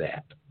like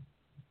that?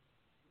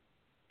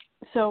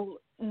 So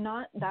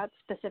not that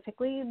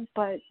specifically,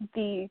 but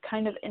the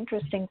kind of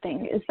interesting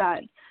thing is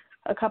that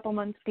a couple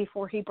months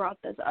before he brought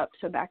this up,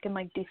 so back in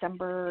like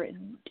December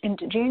and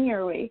into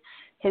January,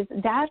 his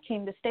dad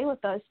came to stay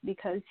with us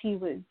because he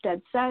was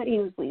dead set. He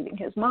was leaving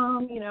his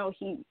mom. You know,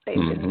 they've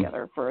been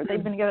together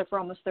for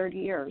almost 30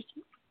 years.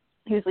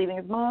 He was leaving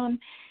his mom.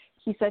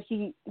 He said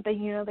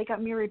they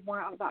got married more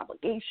out of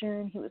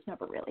obligation. He was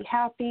never really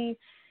happy.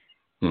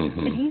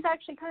 And he's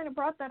actually kind of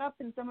brought that up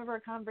in some of our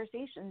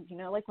conversations. You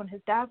know, like when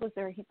his dad was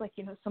there, he's like,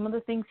 you know, some of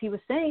the things he was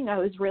saying I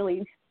was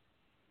really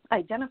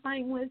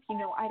identifying with. You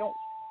know,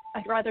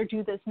 I'd rather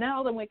do this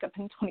now than wake up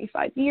in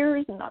 25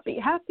 years and not be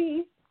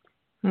happy.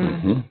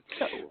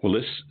 So, well,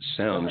 this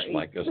sounds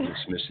like us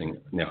dismissing.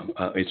 No,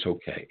 it's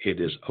okay.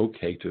 It is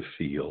okay to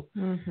feel,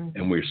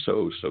 and we're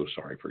so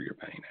sorry for your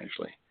pain,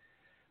 actually.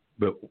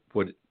 But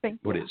what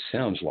it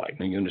sounds like,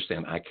 now you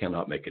understand, I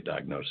cannot make a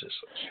diagnosis.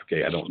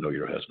 Okay, I don't know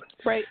your husband.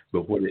 Right.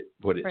 But what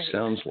it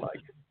sounds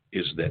like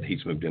is that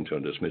he's moved into a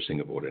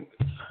dismissing avoidant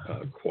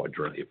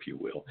quadrant, if you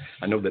will.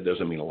 I know that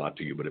doesn't mean a lot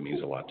to you, but it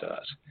means a lot to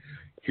us.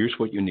 Here's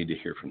what you need to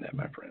hear from that,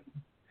 my friend.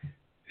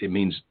 It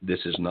means this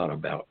is not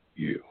about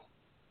you.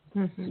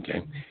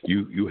 Okay,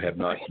 you have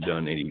not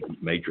done any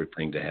major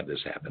thing to have this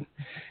happen,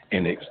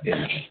 and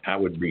I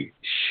would be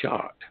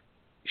shocked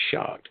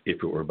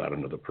if it were about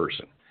another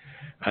person.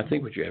 I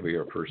think what you have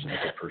here is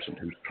a person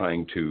who's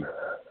trying to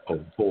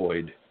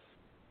avoid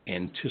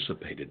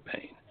anticipated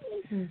pain.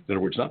 In other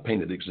words, not pain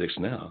that exists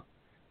now,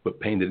 but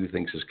pain that he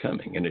thinks is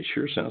coming. And it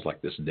sure sounds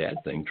like this dad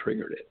thing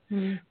triggered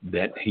it,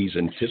 that he's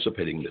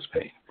anticipating this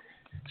pain.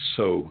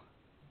 So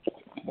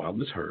while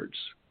this hurts,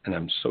 and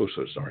I'm so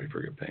sorry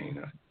for your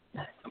pain,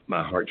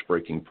 my heart's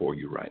breaking for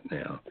you right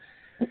now.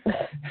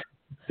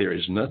 There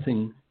is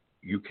nothing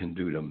you can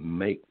do to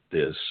make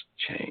this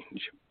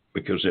change,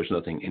 because there's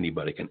nothing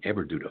anybody can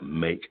ever do to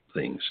make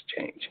things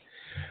change.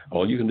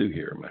 All you can do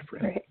here, my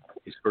friend,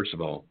 is first of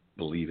all,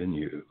 believe in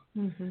you.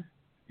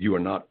 You are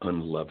not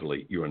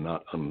unlovely. You are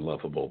not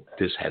unlovable.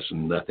 This has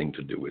nothing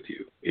to do with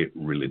you. It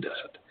really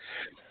doesn't.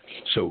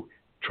 So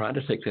try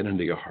to take that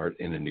into your heart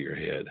and into your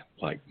head.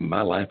 Like,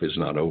 my life is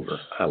not over.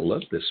 I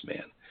love this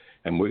man,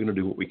 and we're going to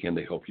do what we can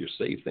to help you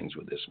save things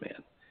with this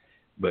man.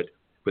 But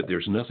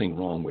there's nothing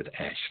wrong with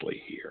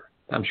Ashley here.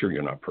 I'm sure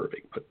you're not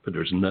perfect, but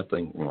there's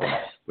nothing wrong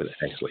with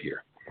Ashley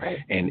here. Right.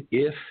 And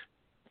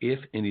if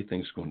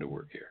anything's going to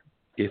work here,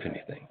 if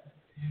anything,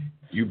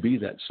 you be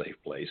that safe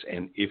place.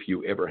 And if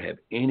you ever have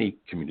any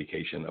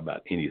communication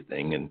about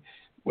anything, and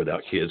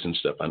without kids and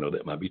stuff, I know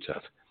that might be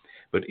tough.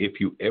 But if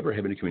you ever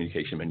have any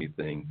communication about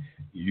anything,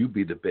 you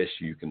be the best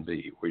you can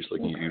be. Where he's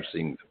looking at you,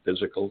 seeing the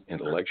physical,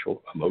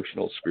 intellectual,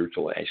 emotional,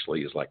 spiritual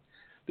Ashley is like,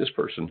 this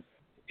person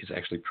is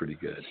actually pretty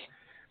good.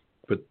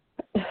 But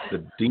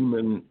the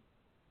demon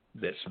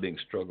that's being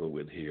struggled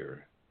with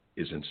here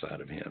is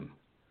inside of him,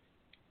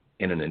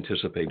 and an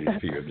anticipated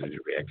fear that he's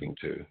reacting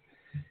to.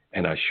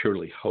 And I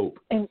surely hope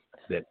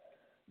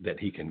that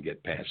he can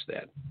get past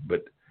that.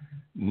 But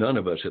none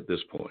of us at this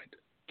point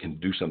can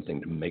do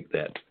something to make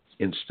that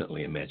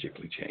instantly and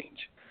magically change.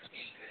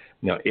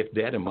 Now, if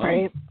dad and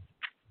mom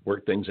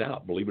work things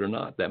out, believe it or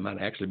not, that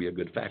might actually be a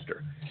good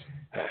factor.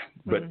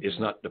 But it's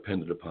not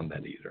dependent upon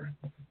that either.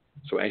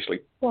 So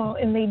Ashley. Well,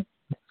 and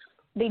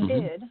they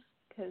did,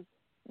 because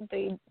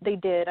they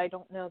did. I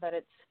don't know that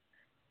it's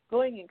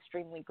going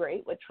extremely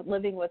great, which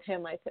living with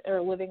them,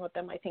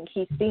 I think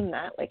he's seen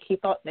that. Like, he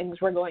thought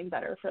things were going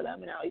better for them,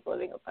 and now he's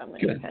living with them, and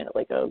he's kind of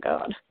like, oh,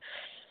 God.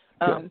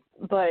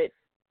 But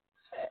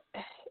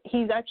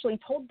he's actually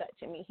told that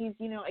to me. He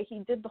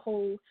did the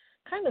whole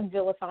kind of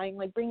vilifying,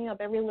 like bringing up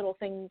every little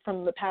thing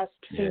from the past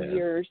few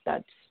years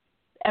that's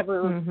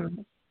ever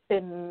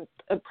been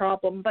a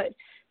problem. But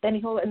then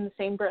he'll, in the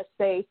same breath,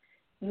 say,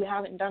 you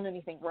haven't done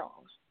anything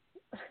wrong.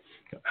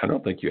 I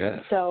don't think you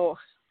have. So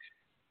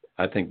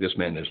I think this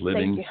man is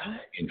living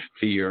in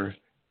fear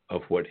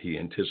of what he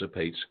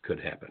anticipates could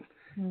happen.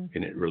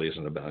 And it really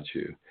isn't about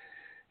you.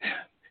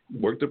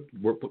 Work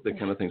the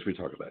kind of things we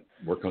talk about.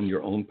 Work on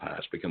your own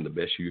past. Become the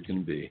best you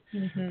can be.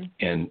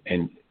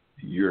 And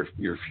your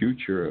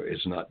future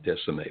is not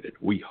decimated.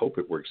 We hope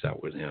it works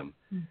out with him.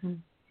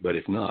 But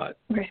if not,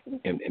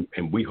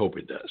 and we hope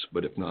it does,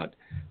 but if not,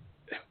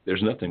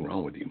 there's nothing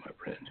wrong with you, my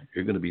friend.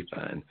 You're going to be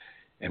fine.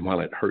 And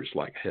while it hurts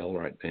like hell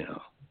right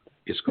now,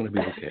 it's going to be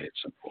okay at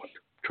some point.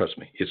 Trust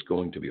me, it's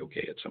going to be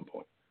okay at some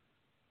point.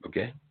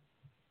 Okay?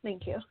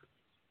 Thank you.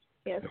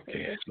 Yes.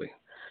 Okay, Ashley.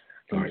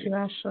 Thank you,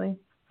 Ashley.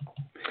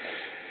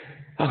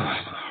 Oh, my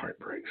heart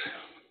breaks.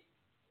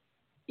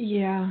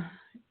 Yeah.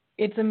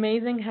 It's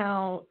amazing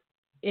how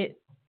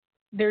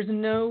there's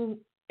no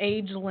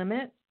age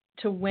limit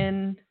to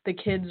when the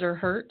kids are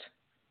hurt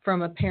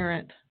from a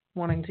parent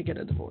wanting to get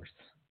a divorce.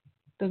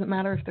 Doesn't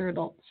matter if they're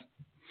adults.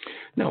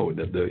 No,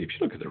 if you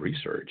look at the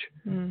research,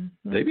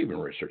 they've even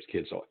researched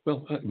kids.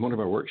 Well, one of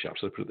our workshops,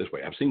 let's put it this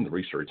way. I've seen the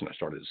research and I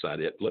started to decide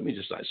it. Let me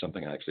just cite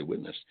something I actually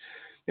witnessed.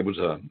 It was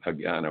a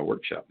guy in our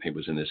workshop. He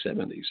was in his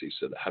 70s. He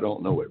said, I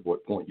don't know at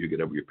what point you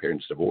get over your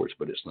parents' divorce,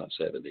 but it's not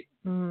 70.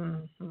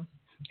 Mm-hmm.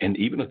 And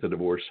even if the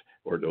divorce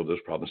or those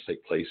problems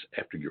take place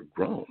after you're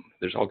grown,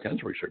 there's all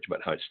kinds of research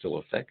about how it still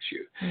affects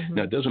you. Mm-hmm.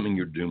 Now, it doesn't mean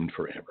you're doomed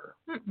forever,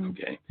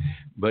 okay?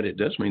 But it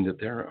does mean that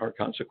there are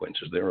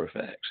consequences, there are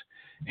effects.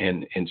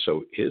 And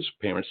so his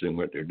parents doing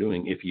what they're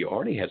doing, if he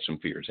already had some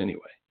fears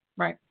anyway,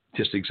 right,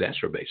 just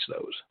exacerbates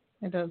those.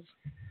 It does.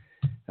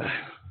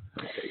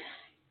 Okay.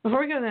 Before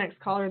we go to the next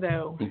caller,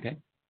 though, okay.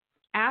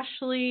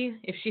 Ashley,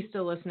 if she's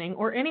still listening,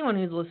 or anyone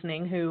who's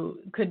listening who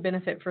could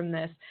benefit from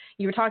this,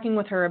 you were talking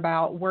with her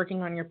about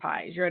working on your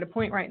pies. You're at a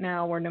point right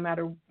now where no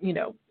matter,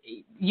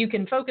 you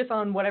can focus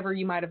on whatever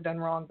you might have done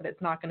wrong, but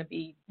it's not going to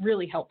be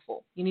really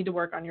helpful. You need to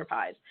work on your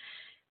pies.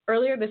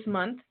 Earlier this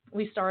month,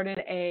 we started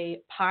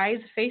a pies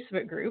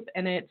Facebook group,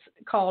 and it's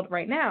called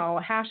right now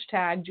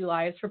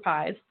 #July is for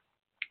Pies,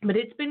 but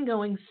it's been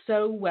going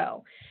so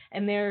well,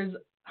 and there's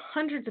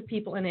hundreds of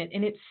people in it,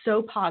 and it's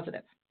so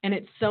positive. And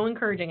it's so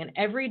encouraging. And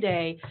every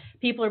day,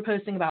 people are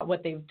posting about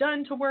what they've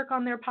done to work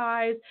on their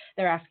pies.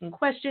 They're asking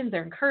questions.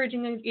 They're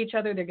encouraging each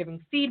other. They're giving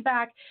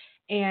feedback.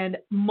 And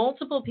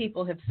multiple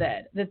people have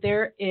said that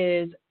there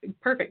is,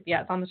 perfect,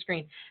 yeah, it's on the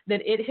screen, that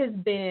it has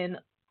been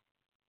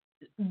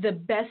the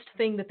best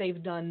thing that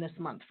they've done this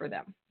month for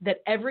them.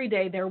 That every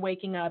day they're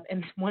waking up,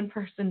 and one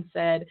person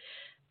said,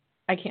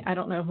 I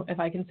don't know if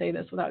I can say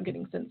this without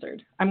getting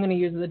censored. I'm going to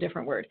use a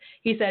different word.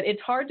 He said,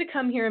 it's hard to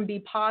come here and be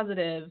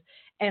positive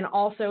and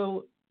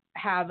also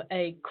have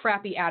a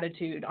crappy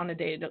attitude on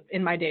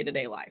in my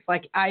day-to-day life.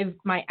 Like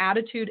my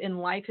attitude in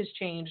life has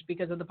changed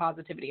because of the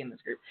positivity in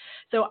this group.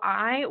 So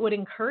I would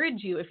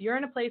encourage you, if you're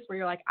in a place where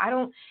you're like,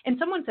 and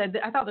someone said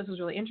that, I thought this was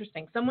really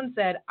interesting. Someone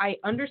said, I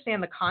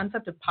understand the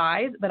concept of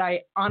pies, but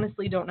I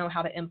honestly don't know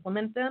how to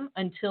implement them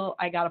until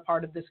I got a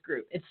part of this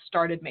group. It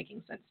started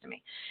making sense to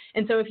me.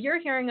 And so if you're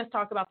hearing us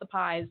talk about the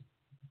pies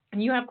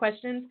and you have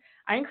questions,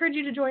 I encourage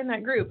you to join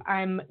that group.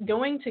 I'm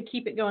going to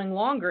keep it going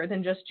longer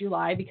than just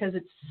July because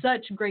it's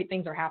such great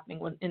things are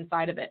happening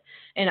inside of it.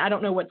 And I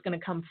don't know what's going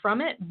to come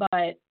from it,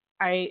 but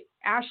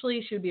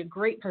Ashley should be a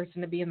great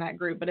person to be in that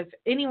group. But if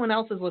anyone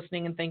else is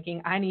listening and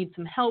thinking, I need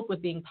some help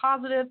with being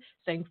positive,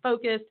 staying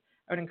focused,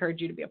 I would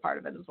encourage you to be a part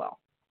of it as well.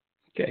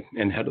 Okay.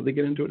 And how do they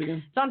get into it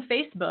again? It's on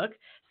Facebook.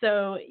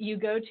 So you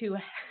go to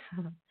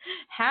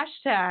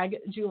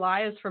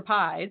 #July is for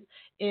Pies,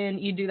 and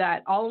you do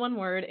that all one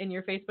word in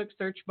your Facebook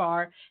search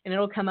bar, and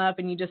it'll come up,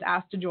 and you just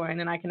ask to join,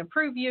 and I can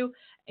approve you.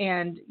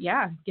 And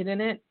yeah, get in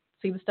it,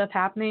 see the stuff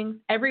happening.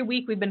 Every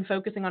week we've been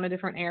focusing on a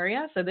different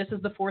area. So this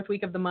is the 4th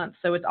week of the month.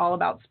 So it's all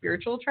about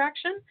spiritual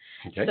attraction.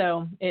 Okay.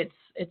 So it's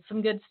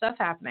some good stuff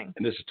happening.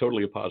 And this is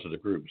totally a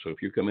positive group. So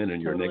if you come in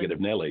and you're a negative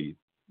Nelly,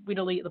 we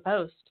delete the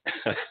post.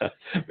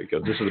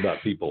 Because this is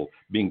about people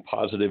being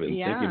positive and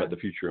thinking about the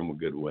future in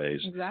good ways.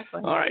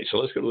 Exactly. All right, so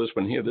let's go to this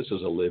one here. This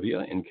is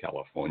Olivia in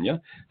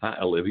California. Hi,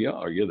 Olivia.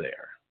 Are you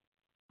there?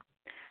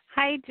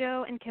 Hi,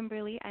 Joe and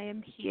Kimberly. I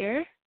am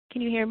here.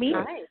 Can you hear me?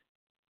 Hi.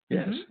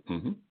 Yes.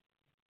 Mm-hmm.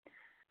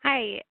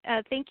 Hi.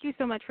 Thank you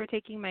so much for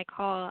taking my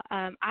call.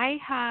 I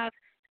have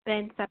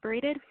been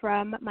separated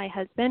from my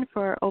husband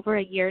for over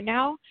a year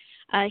now.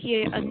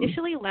 He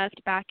initially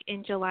left back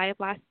in July of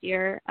last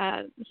year.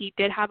 He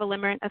did have a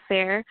limerent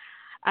affair.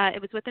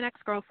 It was with an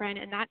ex-girlfriend,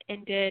 and that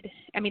ended,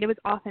 it was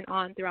off and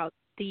on throughout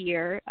the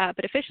year,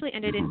 but officially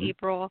ended in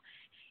April.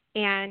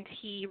 And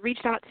he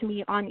reached out to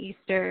me on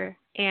Easter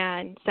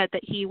and said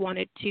that he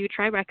wanted to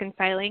try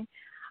reconciling.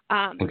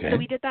 So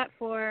we did that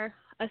for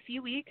a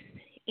few weeks,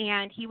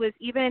 and he was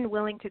even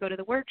willing to go to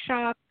the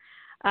workshop.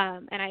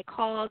 And I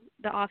called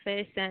the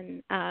office,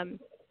 and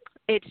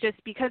it's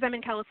just because I'm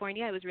in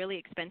California, it was really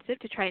expensive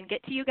to try and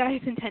get to you guys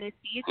in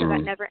Tennessee, so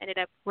that never ended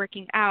up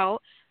working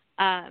out.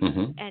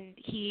 And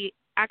he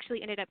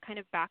actually ended up kind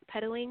of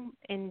backpedaling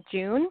in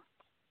June,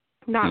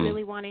 not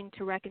really wanting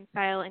to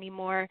reconcile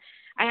anymore.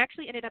 I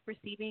actually ended up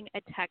receiving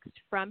a text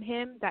from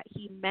him that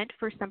he meant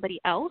for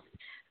somebody else,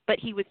 but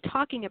he was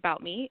talking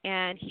about me,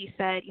 and he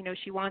said,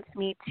 she wants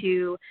me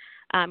to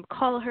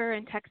call her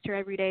and text her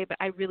every day, but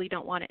I really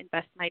don't want to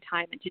invest my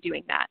time into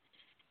doing that.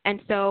 And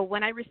so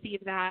when I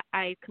received that,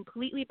 I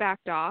completely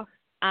backed off,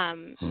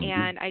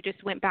 and I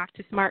just went back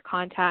to Smart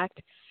Contact,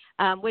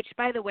 which,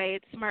 by the way,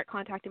 Smart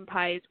Contact and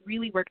Pies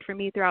really worked for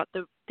me throughout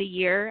the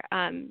year.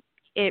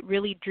 It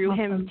really drew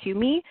him to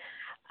me.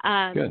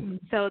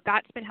 So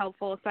that's been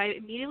helpful. So I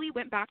immediately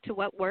went back to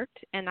what worked,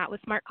 and that was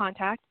Smart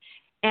Contact.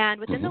 And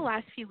within the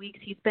last few weeks,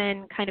 he's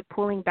been kind of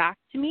pulling back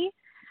to me.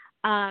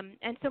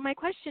 And so my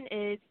question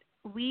is,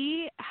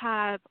 we've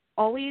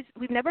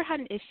never had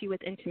an issue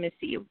with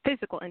intimacy,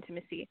 physical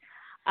intimacy.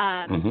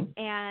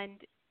 And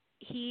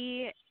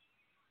he's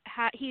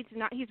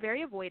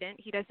very avoidant.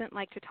 He doesn't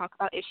like to talk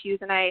about issues,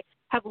 and I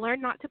have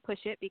learned not to push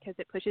it because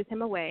it pushes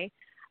him away.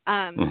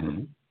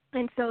 And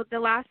so the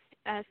last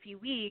few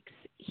weeks,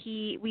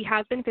 we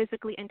have been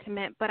physically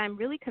intimate, but I'm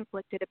really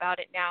conflicted about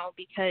it now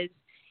because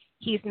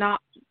he's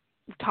not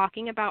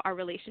talking about our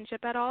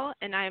relationship at all,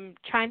 and I'm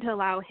trying to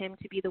allow him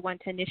to be the one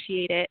to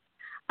initiate it.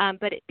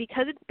 But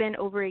because it's been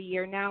over a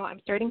year now, I'm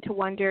starting to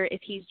wonder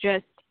if he's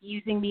just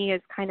using me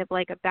as kind of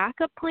like a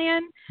backup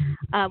plan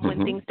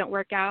when things don't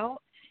work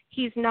out.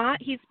 He's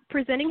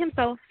presenting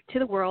himself to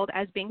the world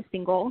as being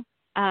single.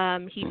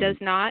 He does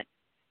not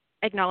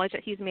acknowledge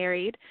that he's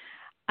married.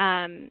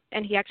 And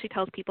he actually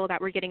tells people that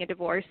we're getting a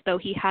divorce, though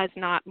he has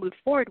not moved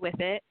forward with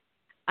it.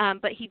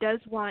 But he does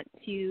want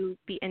to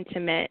be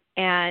intimate,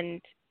 and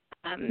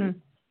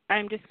I'm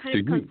just kind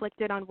of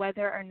conflicted on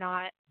whether or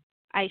not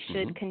I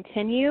should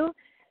continue.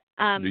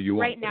 Do you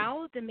want right to?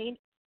 Now,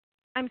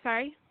 I'm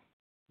sorry?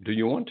 Do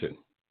you want to?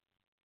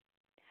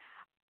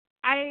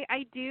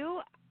 I do.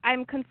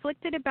 I'm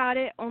conflicted about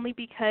it only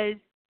because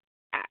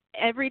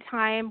every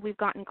time we've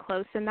gotten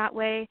close in that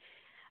way,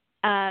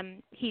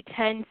 he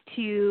tends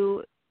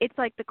to, it's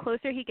like the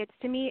closer he gets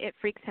to me, it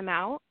freaks him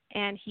out,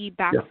 and he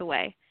backs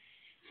away.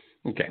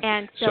 Okay.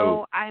 And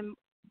so I'm...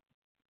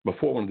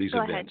 Before one of these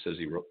Go events, is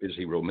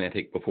he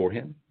romantic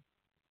beforehand?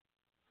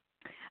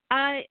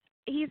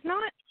 He's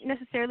not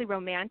necessarily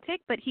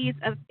romantic, but he's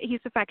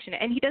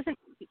affectionate, and he doesn't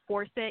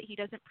force it. He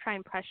doesn't try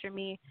and pressure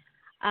me.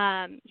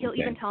 He'll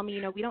even tell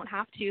me, we don't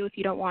have to if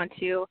you don't want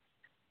to.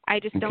 I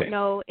just don't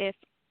know if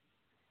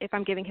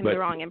I'm giving him the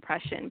wrong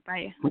impression.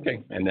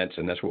 Okay, and that's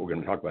what we're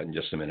going to talk about in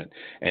just a minute.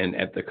 And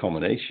at the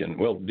culmination,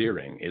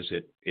 dearing, is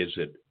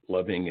it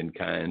loving and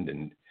kind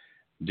and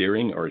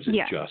dearing, or is it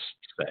just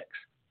sex?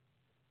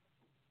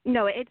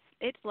 No,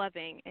 it's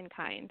loving and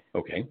kind.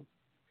 Okay.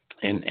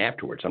 And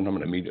afterwards, I'm talking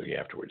about immediately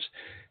afterwards,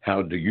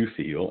 how do you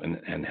feel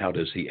and how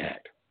does he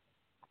act?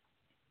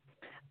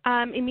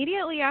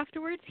 Immediately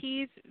afterwards,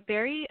 he's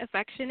very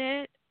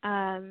affectionate.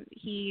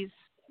 He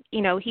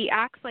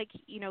acts like,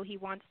 he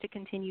wants to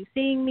continue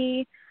seeing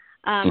me.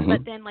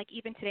 But then, like,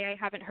 even today,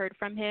 I haven't heard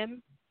from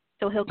him.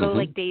 So he'll go,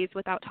 like, days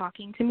without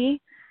talking to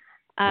me.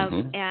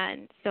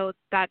 And so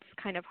that's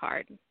kind of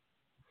hard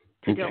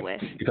to deal with.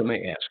 If I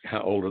may ask,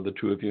 how old are the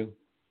two of you?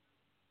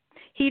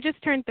 He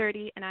just turned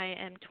 30, and I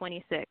am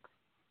 26.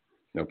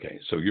 Okay,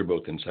 so you're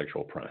both in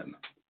sexual prime,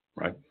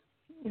 right?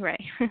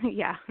 Right,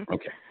 yeah.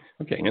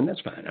 Okay, and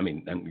that's fine. I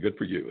mean, and good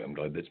for you. I'm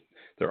glad that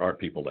there are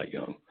people that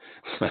young.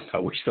 I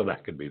wish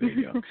that could be that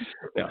young.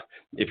 Now,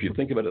 if you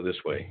think about it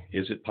this way,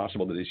 is it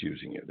possible that he's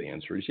using you? The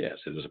answer is yes,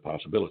 it is a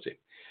possibility.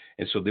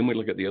 And so then we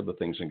look at the other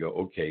things and go,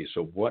 okay,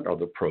 so what are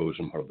the pros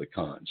and what are the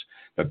cons?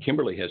 Now,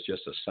 Kimberly has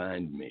just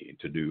assigned me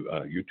to do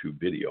a YouTube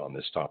video on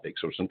this topic.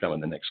 So sometime in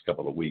the next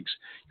couple of weeks,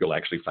 you'll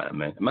actually find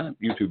my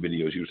YouTube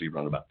videos usually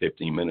run about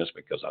 15 minutes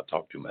because I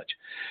talk too much.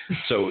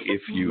 So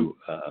if you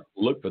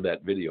look for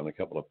that video in a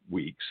couple of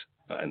weeks,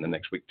 in the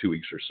next week, 2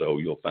 weeks or so,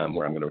 you'll find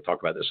where I'm going to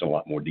talk about this in a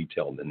lot more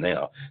detail than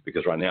now,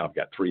 because right now I've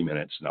got 3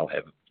 minutes and I'll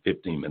have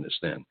 15 minutes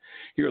then.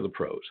 Here are the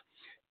pros.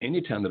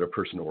 Anytime that a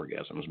person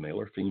orgasms, male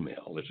or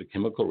female, there's a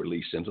chemical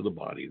release into the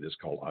body that's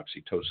called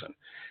oxytocin.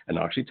 And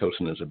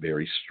oxytocin is a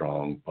very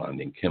strong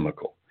bonding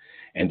chemical.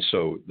 And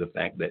so the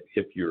fact that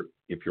if you're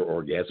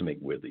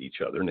orgasmic with each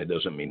other, and it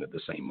doesn't mean at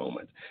the same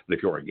moment, but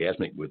if you're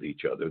orgasmic with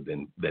each other,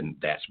 then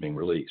that's being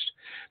released.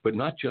 But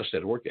not just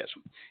at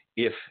orgasm.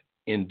 If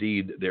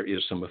indeed there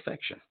is some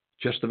affection,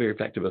 just the very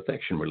fact of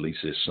affection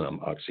releases some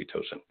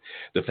oxytocin.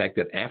 The fact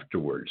that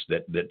afterwards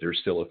that there's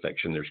still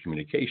affection, there's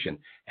communication,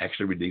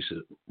 actually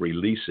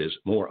releases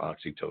more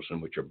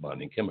oxytocin, which are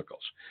bonding chemicals.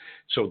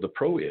 So the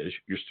pro is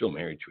you're still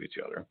married to each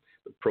other.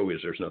 The pro is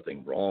there's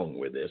nothing wrong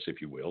with this,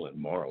 if you will, and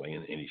morally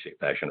in any shape,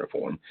 fashion, or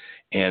form.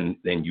 And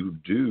then you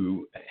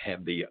do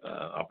have the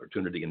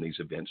opportunity in these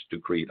events to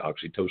create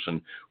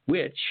oxytocin,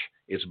 which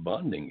is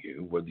bonding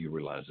you, whether you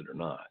realize it or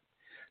not.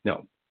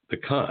 Now, the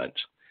cons.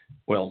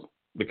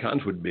 The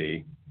cons would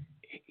be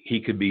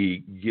he could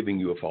be giving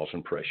you a false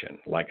impression,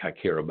 like I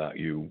care about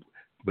you,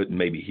 but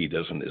maybe he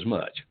doesn't as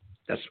much.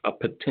 That's a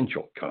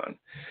potential con.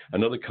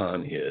 Another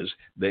con is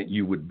that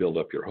you would build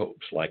up your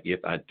hopes. Like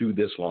if I do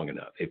this long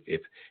enough,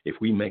 if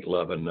we make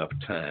love enough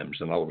times,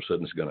 then all of a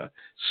sudden it's going to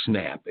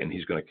snap and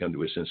he's going to come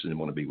to his senses and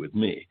want to be with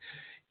me.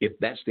 If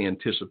that's the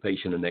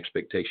anticipation and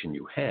expectation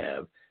you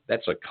have,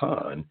 that's a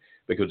con,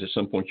 because at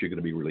some point you're going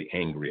to be really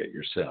angry at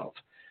yourself.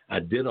 I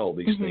did all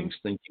these things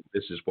thinking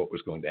this is what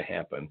was going to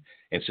happen.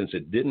 And since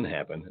it didn't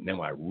happen, now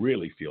I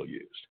really feel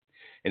used.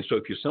 And so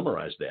if you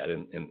summarize that,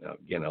 and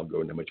again, I'll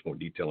go into much more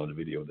detail in the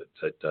video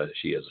that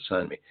she has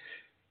assigned me.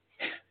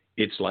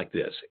 It's like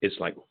this. It's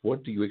like,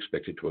 what do you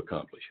expect it to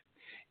accomplish?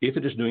 If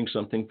it is doing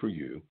something for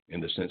you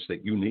in the sense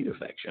that you need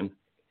affection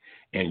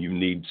and you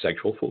need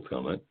sexual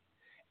fulfillment,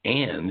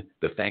 and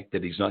the fact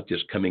that he's not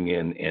just coming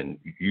in and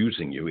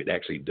using you, it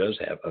actually does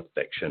have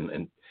affection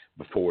and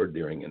before,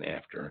 during, and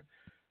after,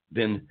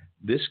 then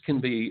this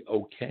can be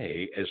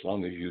okay as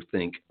long as you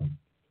think,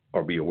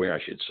 or be aware,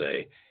 I should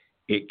say,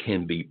 it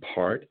can be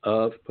part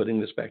of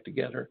putting this back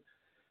together,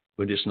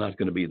 but it's not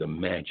going to be the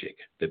magic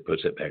that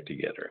puts it back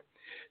together.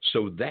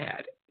 So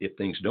that if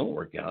things don't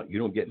work out, you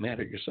don't get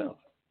mad at yourself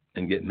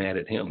and get mad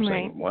at him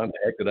saying, why the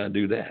heck did I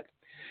do that?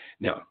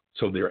 Now,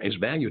 so there is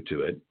value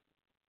to it,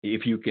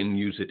 if you can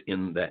use it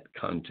in that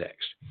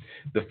context.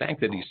 The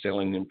fact that he's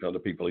selling them to other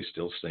people, he's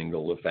still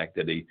single, the fact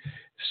that he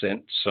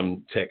sent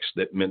some text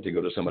that meant to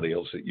go to somebody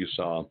else that you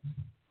saw,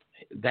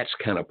 that's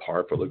kind of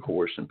par for the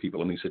course in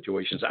people in these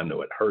situations. I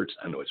know it hurts.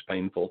 I know it's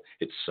painful.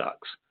 It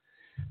sucks.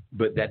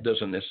 But that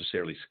doesn't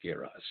necessarily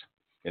scare us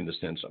in the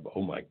sense of,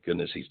 oh my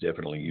goodness, he's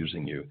definitely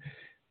using you,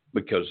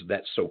 because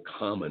that's so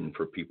common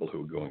for people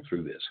who are going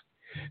through this.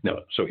 Now,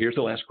 so here's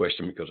the last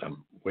question, because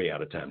I'm way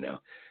out of time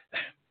now.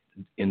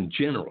 In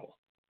general,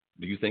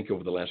 do you think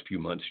over the last few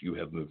months you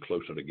have moved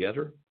closer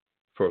together,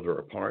 further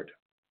apart,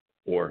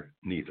 or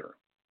neither?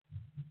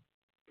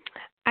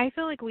 I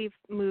feel like we've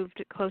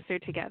moved closer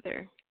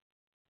together.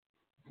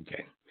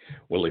 Okay.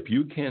 Well, if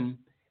you can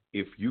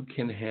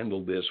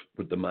handle this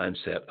with the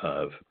mindset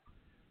of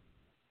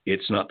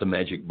it's not the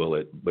magic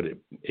bullet, but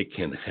it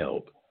can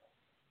help,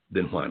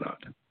 then why not?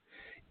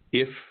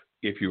 If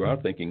you are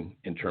thinking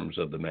in terms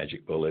of the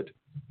magic bullet,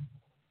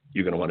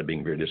 you're going to want to be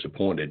very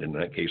disappointed. In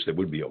that case, there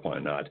would be a why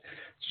not.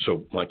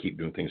 So why keep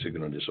doing things that are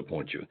going to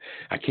disappoint you?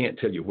 I can't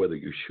tell you whether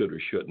you should or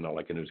shouldn't. All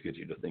I can do is get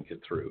you to think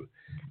it through.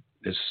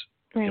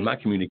 Right. Am I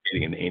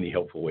communicating in any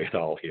helpful way at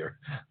all here?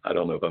 I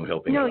don't know if I'm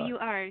helping. No, or not. you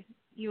are.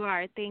 You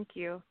are. Thank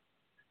you.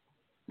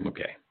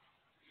 Okay.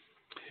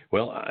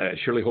 Well, I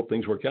surely hope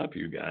things work out for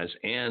you guys.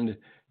 And,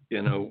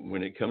 you know,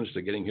 when it comes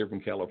to getting here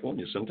from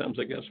California, sometimes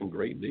they got some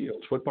great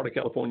deals. What part of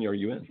California are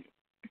you in?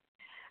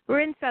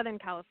 We're in Southern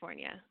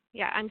California.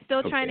 Yeah, I'm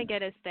still trying to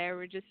get us there.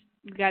 We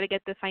got to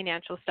get the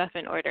financial stuff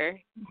in order.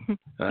 He's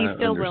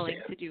still willing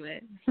to do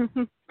it.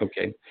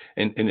 Okay.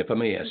 And if I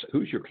may ask,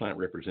 who's your client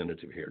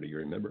representative here? Do you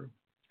remember?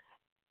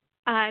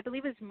 I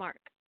believe it's Mark.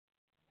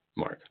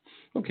 Mark.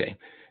 Okay.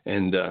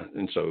 And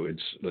so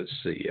it's, let's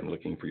see, I'm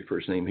looking for your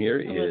first name here.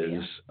 Olivia.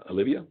 Is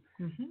Olivia?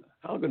 Mm-hmm.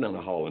 I'll go down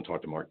the hall and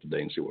talk to Mark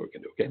today and see what we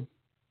can do, okay?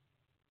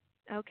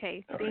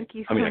 Okay. All Thank right.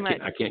 you so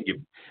much.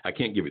 I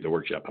can't give you the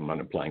workshop. I'm not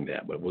implying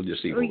that, but we'll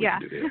just see what we can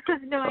do here.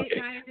 No,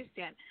 okay. I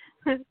understand.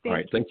 All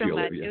right. Thank you so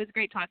much. Olivia. It was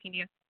great talking to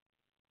you.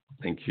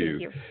 Thank you.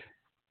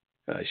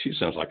 Thank you. She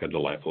sounds like a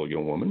delightful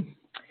young woman.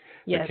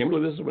 Yes.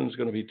 Kimberly, this one's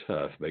going to be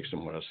tough based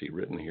on what I see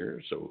written here,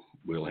 so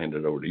we'll hand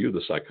it over to you,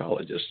 the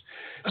psychologist.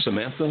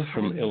 Samantha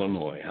from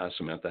Illinois. Hi,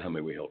 Samantha. How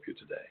may we help you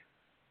today?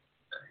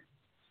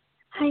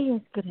 Hi,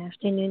 yes, good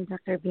afternoon,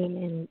 Dr. Bean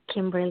and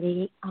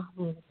Kimberly. A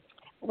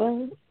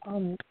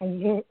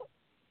year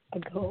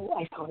ago,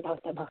 I found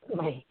out about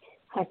my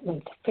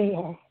husband's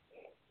affair,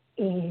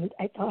 and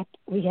I thought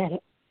we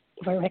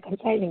were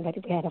reconciling, but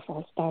we had a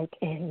false start,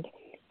 and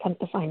come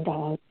to find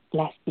out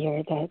last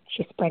year that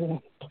she's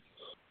pregnant.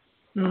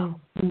 Mm.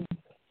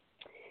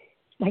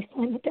 My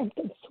son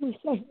attempted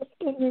suicide at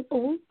 10 years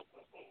old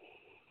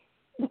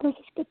because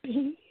of the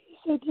pain. He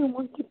said he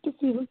wanted his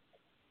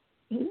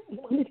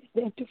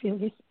dad to feel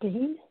his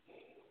pain.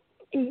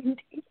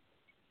 And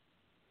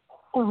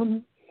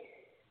I'm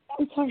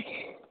sorry.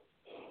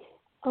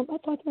 I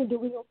thought we're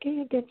doing okay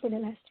again for the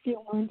last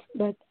few months,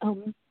 but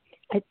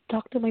I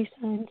talked to my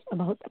sons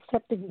about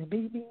accepting the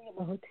baby,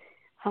 about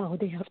how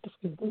they have to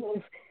feel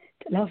to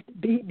love the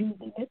baby,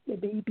 to get the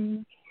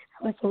baby.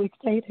 I was so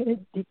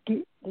excited.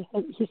 He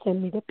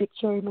sent me the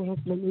picture. My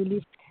husband, we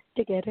live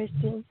together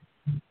still.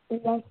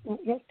 And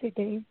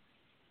yesterday,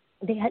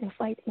 they had a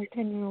fight. My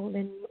 10-year-old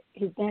and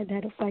his dad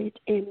had a fight,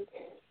 and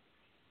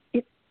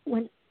it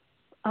went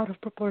out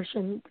of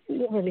proportion,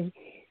 literally.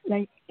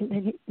 And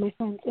then my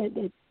son said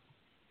that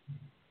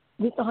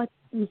we thought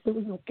he was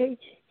doing okay.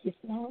 He's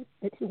not.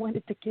 That he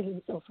wanted to kill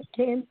himself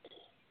again.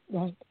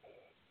 That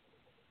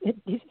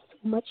this is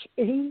so much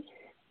pain,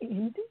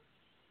 and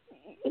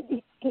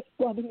it kept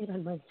rubbing it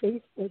on my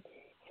face that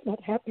he's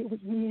not happy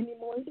with me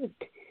anymore. That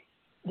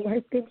there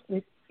are things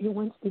that he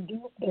wants to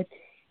do, but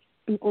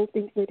people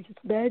think that he's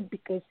bad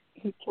because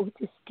he chose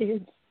his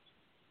kids.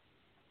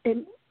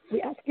 And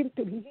we ask him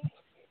to leave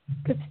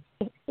because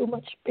there's so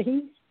much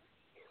pain.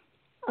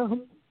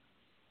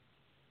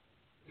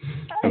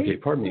 Okay,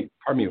 pardon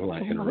me while I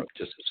interrupt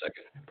just a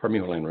second. Pardon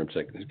me while I interrupt a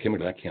second.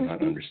 Kimberly, I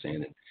cannot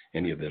understand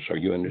any of this. Are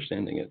you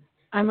understanding it?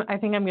 I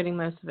think I'm getting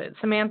most of it.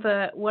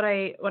 Samantha, what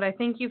I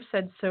think you've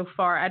said so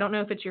far, I don't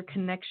know if it's your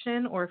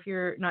connection or if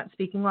you're not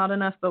speaking loud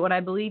enough, but what I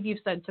believe you've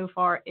said so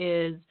far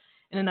is,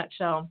 in a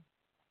nutshell,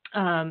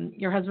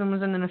 your husband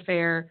was in an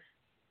affair,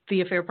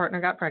 the affair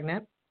partner got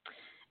pregnant,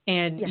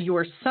 and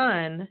your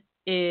son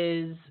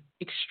is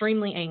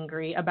extremely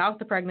angry about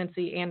the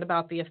pregnancy and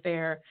about the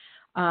affair.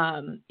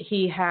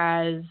 He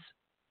has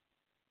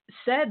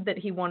said that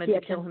he wanted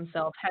to kill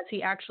himself. Has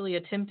he actually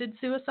attempted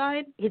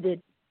suicide? He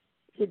did.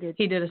 He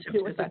did attempt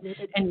suicide.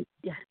 And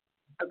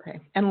okay.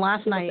 And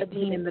last night,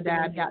 he and the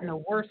dad got in a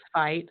worse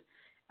fight,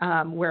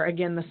 where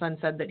again the son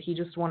said that he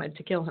just wanted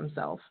to kill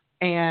himself,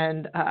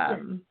 and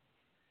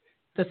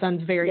the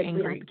son's very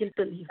angry at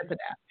the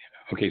dad.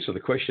 Okay, so the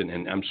question,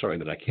 and I'm sorry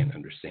that I can't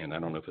understand. I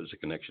don't know if it's a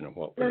connection or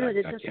what. No,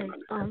 that's okay.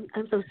 I'm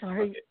so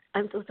sorry. Okay.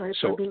 I'm so sorry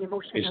for being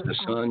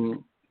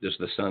emotional. Does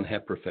the son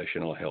have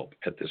professional help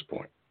at this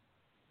point?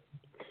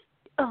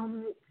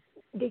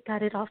 They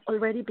cut it off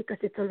already because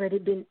it's already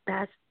been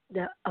past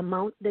the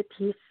amount that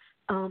he's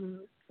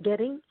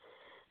getting.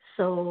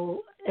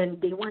 So and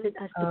they wanted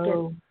us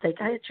to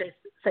get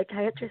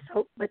psychiatrist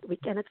help, but we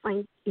cannot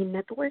find a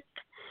network.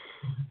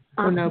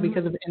 No,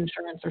 because of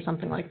insurance or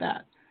something like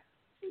that.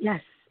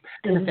 Yes.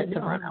 Benefits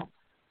have run out.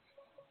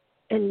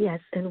 And yes,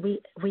 and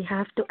we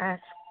have to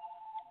ask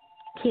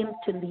him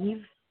to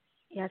leave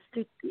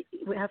yesterday.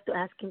 We have to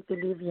ask him to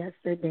leave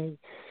yesterday,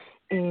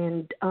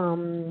 and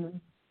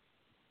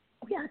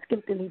we asked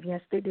him to leave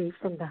yesterday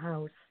from the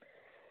house.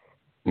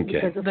 Okay.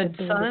 Because of the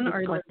son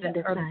or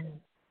the son?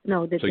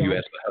 No, the So dad. you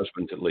asked the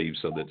husband to leave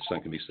so that the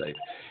son can be safe.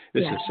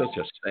 This is such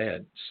a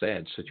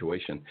sad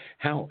situation.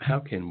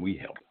 How can we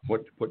help?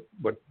 What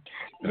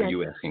are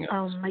you asking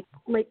us?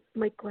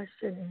 My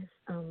question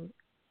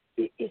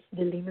is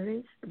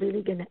deliverance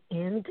really gonna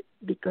end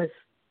because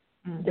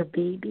the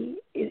baby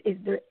is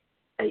there?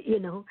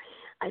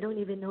 I don't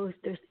even know if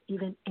there's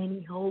even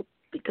any hope,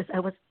 because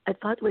I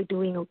thought we're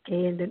doing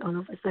okay, and then all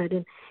of a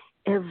sudden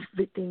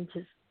everything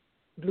just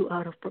blew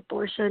out of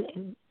proportion,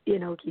 and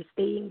he's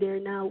staying there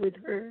now with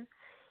her.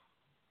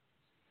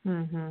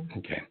 Mm-hmm.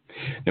 Okay.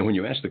 Now, when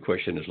you ask the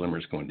question, is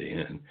limerence going to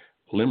end?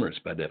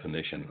 Limerence, by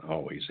definition,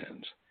 always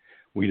ends.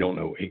 We don't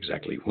know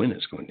exactly when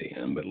it's going to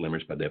end, but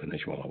limerence, by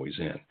definition, will always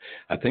end.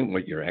 I think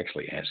what you're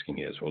actually asking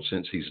is, well,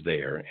 since he's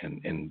there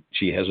and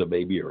she has a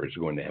baby or is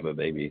going to have a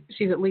baby.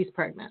 She's at least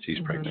pregnant. She's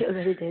pregnant. She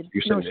already did.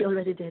 She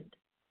already did.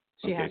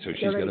 Okay, so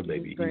she's got a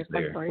baby. He's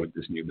there with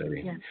this new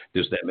baby. Yeah.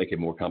 Does that make it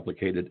more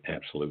complicated?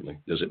 Absolutely.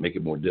 Does it make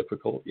it more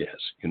difficult? Yes,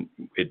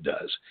 it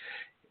does.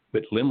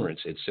 But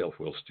limerence itself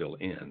will still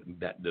end.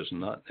 That does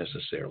not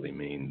necessarily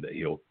mean that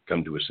he'll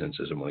come to his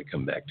senses and want to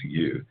come back to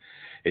you.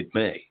 It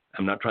may.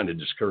 I'm not trying to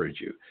discourage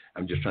you.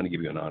 I'm just trying to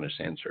give you an honest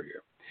answer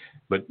here.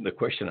 But the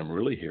question I'm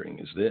really hearing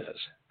is this.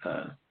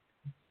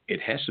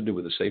 It has to do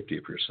with the safety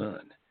of your son.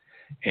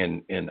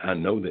 And I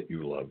know that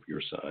you love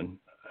your son.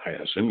 I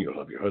assume you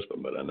love your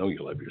husband, but I know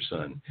you love your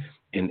son.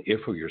 And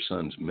if for your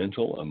son's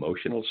mental,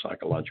 emotional,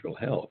 psychological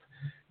health,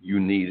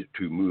 you need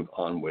to move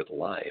on with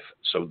life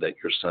so that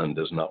your son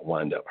does not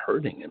wind up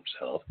hurting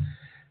himself,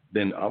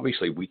 then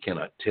obviously we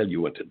cannot tell you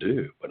what to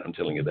do, but I'm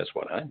telling you that's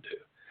what I do.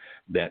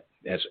 That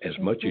as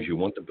much as you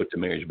want to put the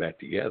marriage back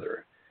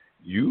together,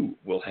 you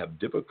will have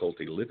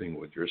difficulty living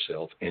with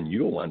yourself, and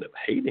you'll wind up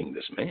hating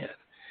this man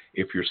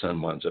if your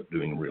son winds up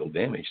doing real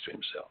damage to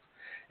himself.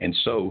 And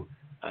so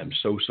I'm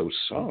so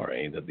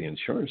sorry that the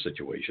insurance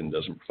situation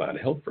doesn't provide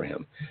help for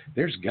him.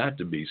 There's got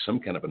to be some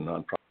kind of a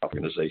nonprofit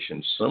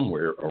organization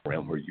somewhere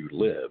around where you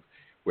live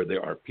where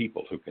there are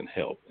people who can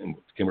help. And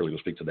Kimberly will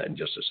speak to that in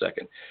just a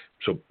second.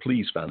 So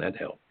please find that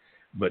help.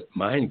 But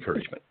my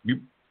encouragement,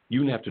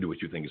 you have to do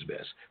what you think is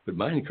best. But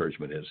my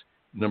encouragement is,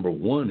 number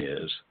one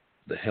is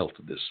the health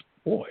of this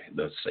boy,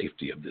 the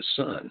safety of this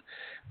son.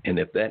 And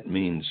if that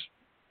means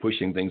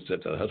pushing things to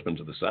the husband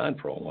to the side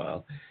for a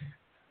while,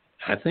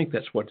 I think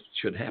that's what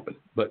should happen.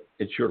 But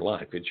it's your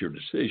life. It's your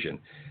decision.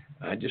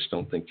 I just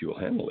don't think you'll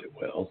handle it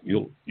well.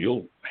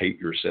 You'll hate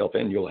yourself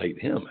and you'll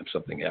hate him if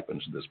something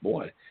happens to this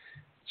boy.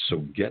 So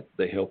get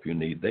the help you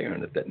need there.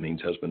 And if that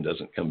means husband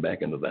doesn't come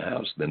back into the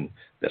house, then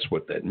that's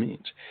what that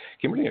means.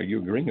 Kimberly, are you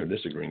agreeing or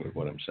disagreeing with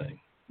what I'm saying?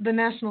 The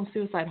National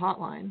Suicide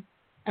Hotline.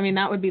 I mean,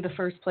 that would be the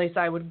first place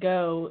I would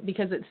go,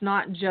 because it's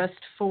not just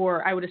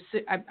for,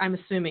 I'm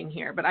assuming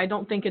here, but I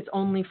don't think it's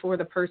only for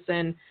the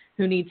person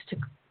who needs to.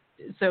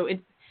 So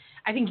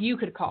I think you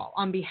could call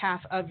on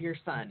behalf of your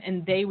son,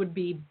 and they would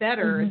be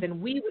better than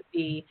we would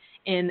be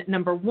in,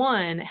 number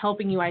one,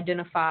 helping you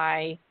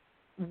identify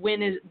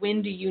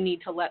when do you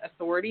need to let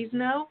authorities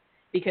know,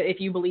 because if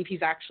you believe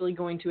he's actually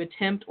going to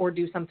attempt or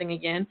do something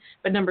again.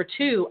 But number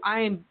two,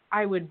 I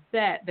would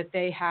bet that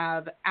they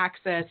have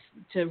access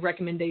to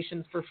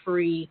recommendations for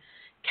free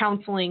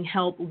counseling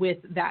help with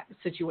that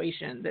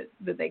situation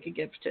that they could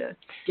give to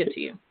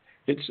you.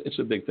 It's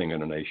a big thing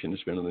in our nation.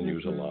 It's been in the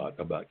news a lot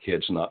about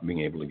kids not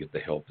being able to get the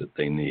help that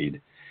they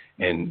need.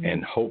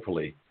 And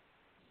hopefully,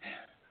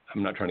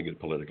 I'm not trying to get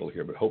political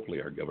here, but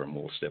hopefully our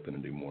government will step in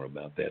and do more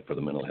about that for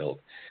the mental health.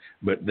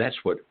 But that's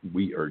what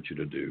we urge you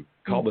to do.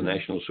 Call the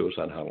National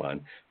Suicide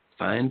Hotline.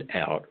 Find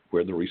out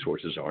where the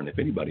resources are. And if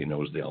anybody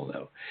knows, they'll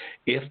know.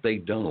 If they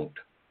don't,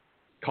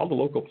 call the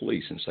local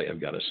police and say, I've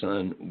got a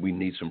son. We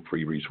need some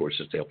free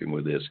resources to help him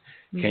with this.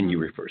 Can you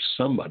refer?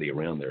 Somebody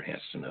around there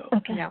has to know.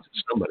 Okay. Yeah.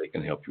 Somebody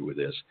can help you with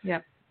this.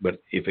 Yep.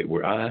 But if it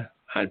were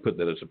I'd put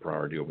that as a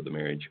priority over the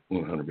marriage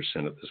 100%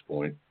 at this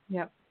point.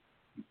 Yep.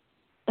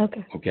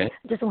 Okay.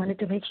 Just wanted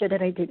to make sure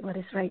that I did what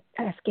is right,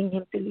 asking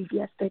him to leave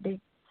yesterday.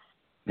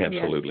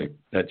 Absolutely. Yes.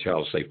 That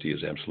child's safety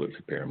is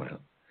absolutely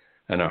paramount.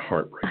 And our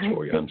heart breaks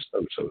for you. I'm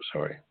so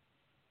sorry.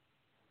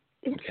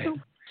 Okay.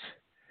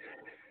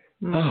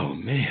 Oh,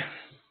 man.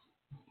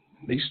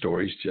 These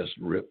stories just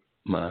rip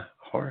my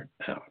heart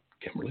out,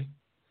 Kimberly.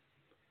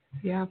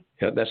 Yeah.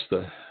 Yeah, that's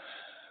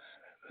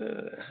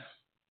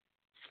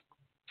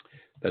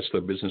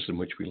the business in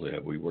which we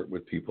live. We work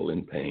with people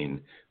in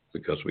pain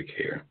because we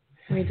care.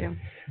 We do.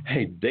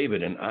 Hey,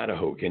 David in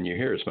Idaho, can you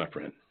hear us, my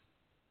friend?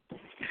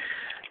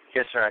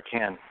 Yes, sir, I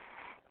can.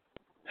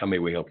 How may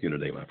we help you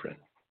today, my friend?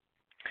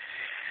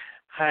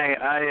 Hi,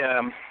 I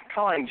am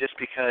calling just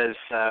because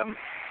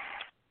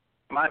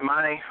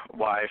my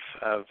wife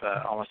of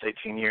almost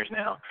 18 years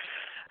now,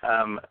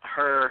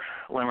 her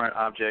limerent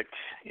object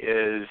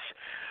is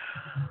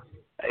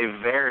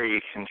a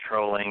very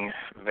controlling,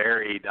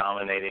 very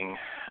dominating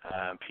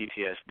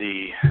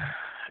PTSD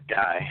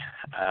guy.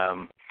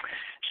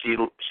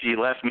 She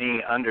left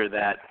me under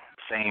that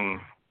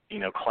same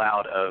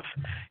cloud of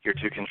you're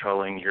too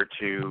controlling, you're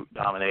too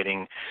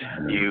dominating,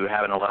 you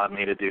haven't allowed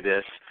me to do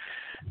this.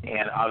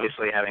 And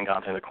obviously, having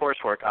gone through the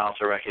coursework, I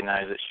also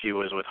recognize that she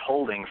was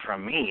withholding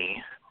from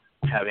me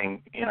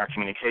having in our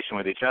communication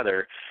with each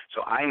other.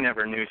 So I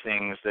never knew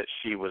things that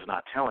she was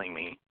not telling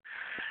me.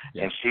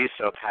 Yeah. And she's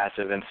so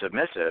passive and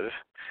submissive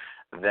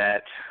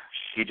that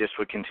she just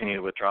would continue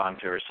to withdraw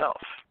into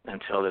herself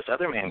until this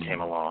other man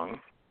came along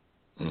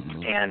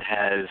and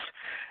has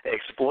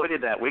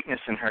exploited that weakness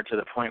in her to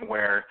the point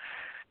where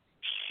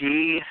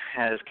she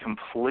has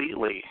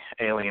completely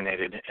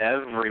alienated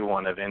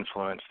everyone of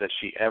influence that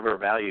she ever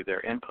valued their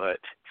input,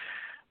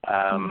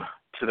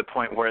 to the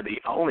point where the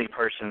only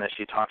person that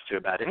she talks to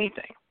about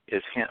anything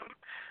is him.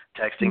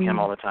 Texting him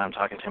all the time,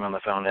 talking to him on the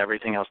phone,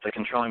 everything else. The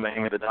controlling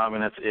behavior, the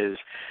dominance is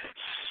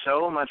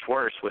so much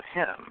worse with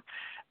him,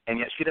 and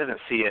yet she doesn't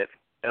see it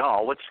at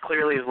all, which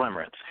clearly is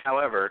limerence.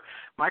 However,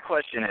 my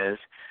question is,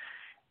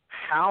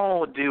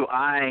 how do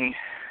I,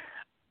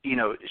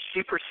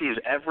 she perceives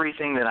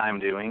everything that I'm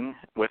doing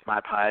with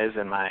my pies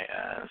and my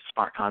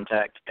smart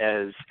contact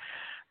as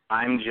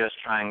I'm just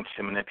trying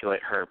to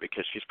manipulate her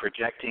because she's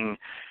projecting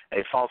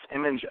a false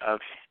image of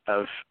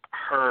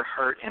her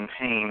hurt and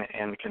pain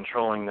and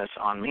controlling this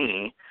on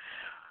me,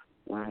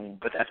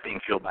 but that's being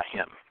fueled by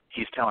him.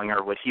 He's telling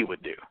her what he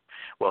would do.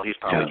 Well, he's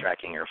probably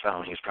tracking her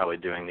phone. He's probably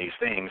doing these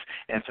things.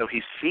 And so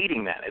he's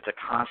feeding that. It's a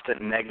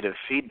constant negative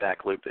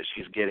feedback loop that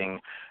she's getting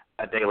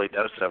a daily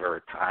dose of,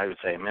 or I would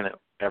say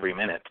every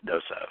minute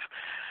dose of.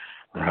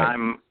 Right.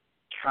 I'm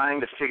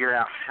trying to figure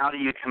out how do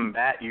you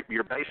combat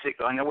your basic,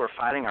 I know we're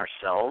fighting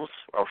ourselves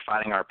or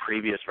fighting our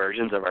previous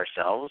versions of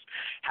ourselves.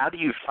 How do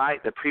you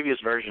fight the previous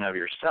version of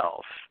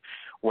yourself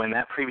when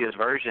that previous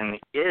version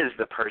is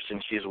the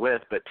person she's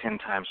with but 10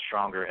 times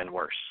stronger and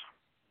worse?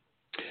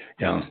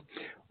 Yeah.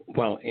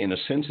 Well, in a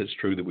sense, it's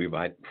true that we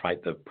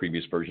fight the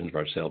previous versions of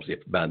ourselves. If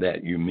by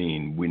that you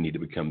mean we need to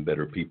become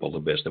better people, the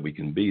best that we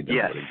can be, then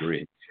I would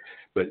agree.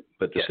 But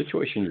the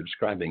situation you're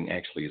describing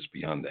actually is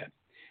beyond that.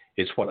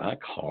 It's what I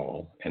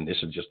call, and this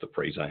is just the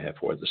phrase I have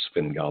for it, the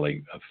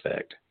Svengali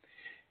effect.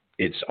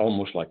 It's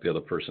almost like the other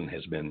person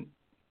has been,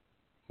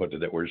 what did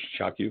that word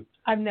shock you?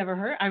 I've never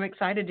heard. I'm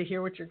excited to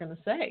hear what you're going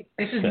to say.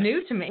 This is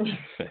new to me.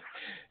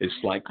 It's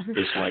like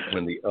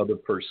when the other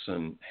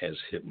person has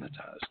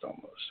hypnotized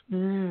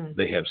almost.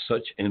 They have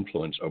such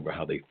influence over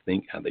how they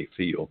think, how they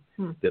feel,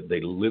 that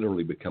they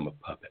literally become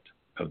a puppet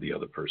of the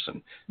other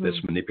person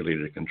that's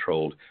manipulated and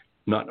controlled,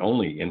 not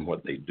only in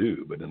what they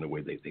do, but in the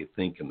way that they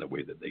think and the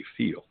way that they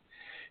feel.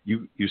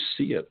 You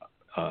see it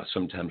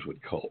sometimes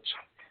with cults,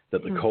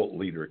 that the cult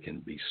leader can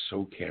be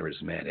so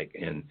charismatic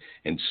and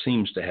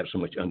seems to have so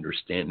much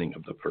understanding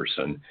of the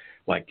person,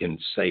 like can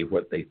say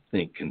what they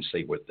think, can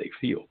say what they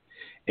feel.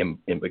 And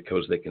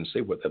because they can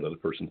say what that other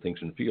person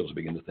thinks and feels,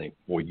 begin to think,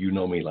 boy, you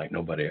know me like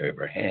nobody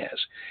ever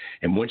has.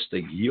 And once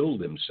they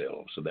yield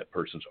themselves to that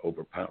person's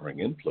overpowering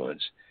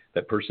influence,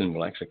 that person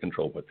will actually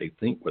control what they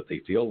think, what they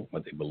feel,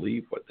 what they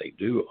believe, what they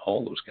do,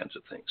 all those kinds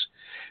of things.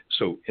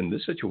 So in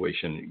this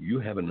situation, you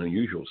have an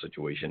unusual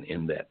situation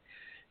in that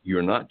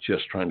you're not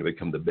just trying to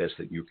become the best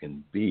that you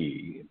can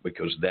be,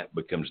 because that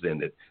becomes then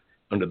that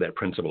under that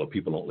principle of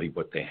people don't leave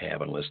what they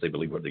have unless they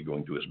believe what they're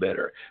going to is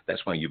better.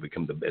 That's why you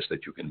become the best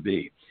that you can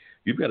be.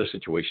 You've got a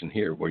situation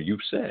here where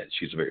you've said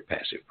she's a very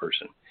passive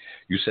person.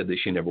 You said that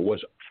she never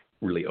was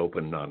really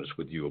open and honest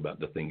with you about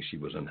the things she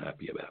was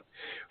unhappy about.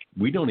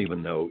 We don't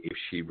even know if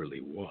she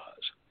really was.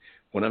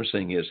 What I'm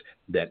saying is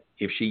that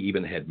if she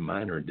even had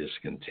minor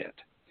discontent,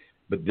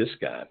 but this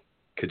guy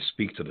could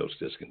speak to those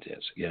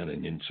discontents. Yeah,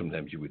 and then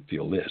sometimes you would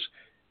feel this.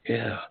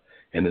 Yeah.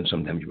 And then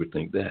sometimes you would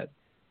think that.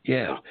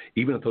 Yeah.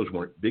 Even if those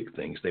weren't big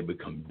things, they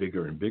become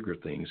bigger and bigger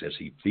things as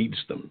he feeds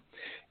them.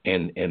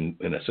 And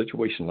in a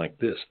situation like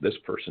this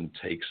person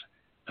takes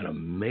an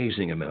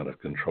amazing amount of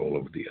control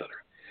over the other.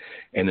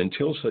 And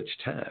until such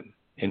time,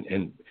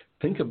 and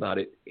think about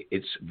it,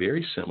 it's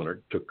very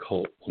similar to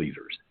cult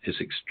leaders. It's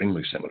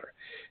extremely similar.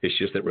 It's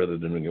just that rather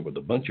than doing it with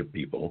a bunch of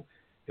people,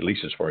 at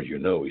least as far as you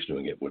know, he's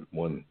doing it with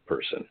one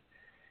person.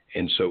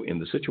 And so in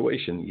the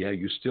situation, yeah,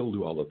 you still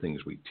do all the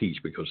things we teach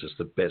because it's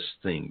the best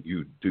thing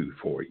you do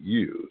for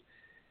you.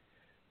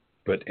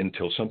 But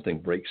until something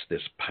breaks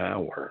this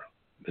power,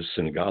 this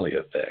Svengali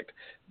effect,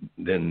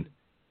 then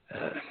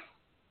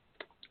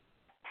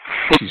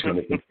she's going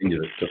to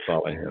continue to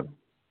follow him.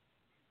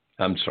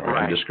 I'm sorry,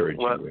 I'm discouraging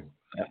you.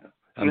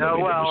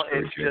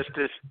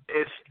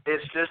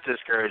 It's just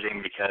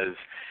discouraging because,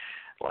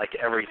 like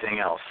everything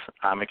else,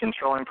 I'm a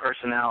controlling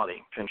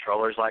personality.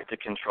 Controllers like to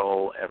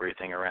control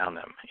everything around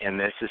them. And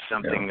this is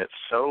something that's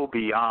so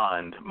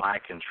beyond my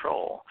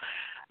control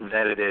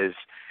that it is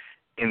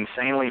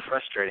insanely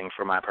frustrating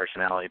for my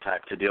personality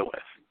type to deal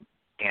with.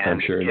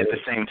 And at the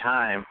same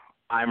time,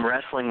 I'm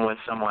wrestling with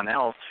someone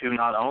else who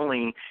not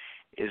only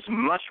is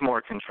much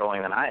more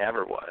controlling than I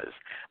ever was,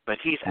 but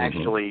he's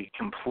actually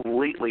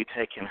completely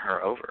taken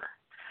her over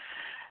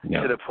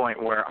to the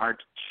point where our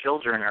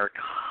children are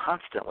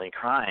constantly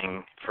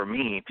crying for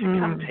me to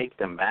come take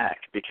them back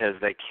because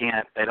they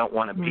don't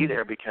want to be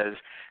there because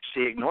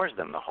she ignores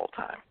them the whole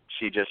time.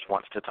 She just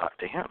wants to talk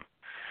to him.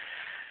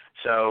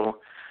 So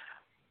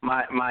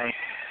my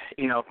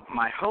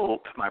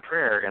hope, my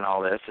prayer in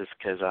all this is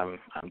because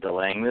I'm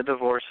delaying the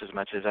divorce as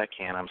much as I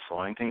can. I'm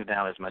slowing things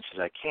down as much as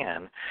I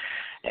can.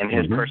 And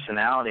his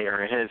personality,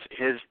 or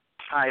his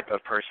type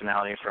of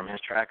personality from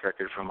his track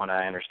record, from what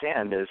I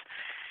understand, is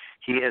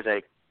he is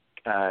a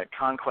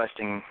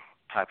conquesting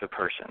type of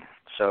person.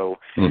 So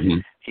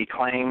he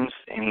claims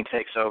and he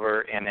takes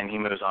over and then he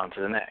moves on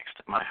to the next.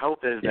 My hope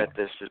is that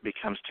this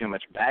becomes too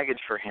much baggage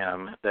for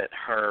him, that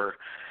her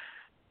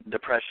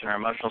depression or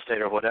emotional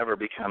state or whatever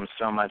becomes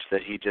so much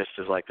that he just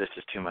is like, this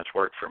is too much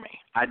work for me.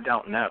 I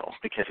don't know,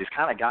 because he's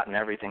kind of gotten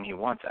everything he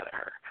wants out of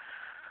her.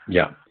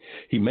 Yeah.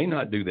 He may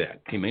not do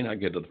that. He may not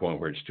get to the point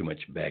where it's too much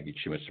baggage,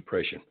 too much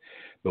depression.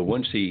 But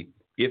once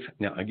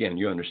now again,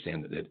 you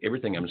understand that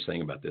everything I'm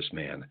saying about this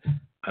man,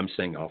 I'm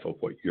saying off of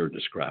what you're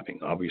describing.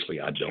 Obviously,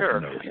 I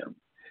don't know him.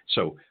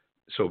 So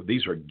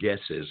these are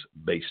guesses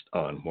based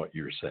on what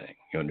you're saying.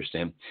 You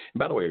understand? And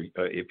by the way,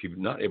 if you've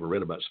not ever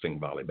read about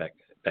Svengvali back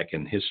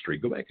in history,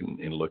 go back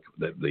and look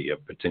at the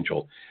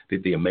potential,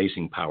 the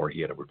amazing power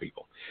he had over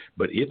people.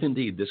 But if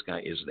indeed this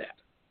guy is that,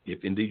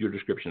 if indeed your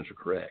descriptions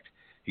are correct,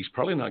 he's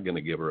probably not going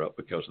to give her up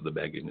because of the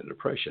baggage and the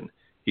depression.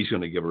 He's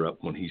going to give her up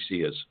when he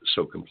sees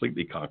so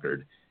completely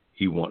conquered,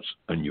 he wants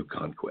a new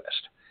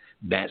conquest.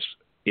 That's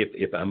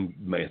if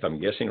I'm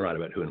guessing right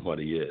about who and what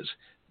he is,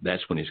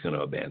 that's when he's going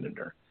to abandon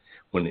her.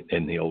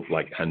 And he'll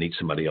I need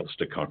somebody else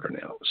to conquer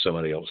now,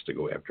 somebody else to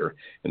go after,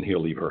 and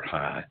he'll leave her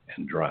high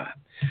and dry.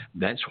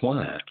 That's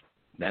why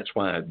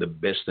the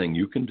best thing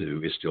you can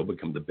do is still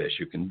become the best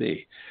you can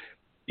be.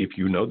 If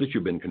you know that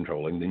you've been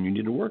controlling, then you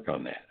need to work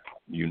on that.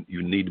 You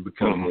need to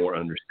become more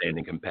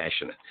understanding,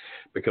 compassionate,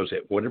 because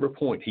at whatever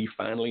point he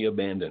finally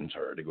abandons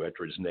her to go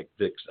after his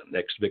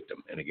next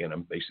victim, and again,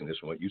 I'm basing this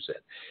on what you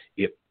said.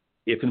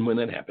 If and when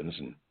that happens,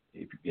 and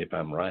if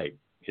I'm right,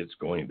 it's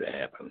going to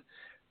happen,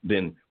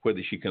 then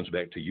whether she comes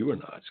back to you or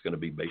not, it's going to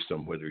be based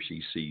on whether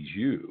she sees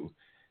you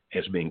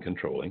as being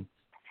controlling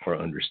or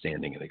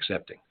understanding and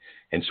accepting.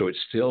 And so it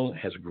still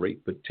has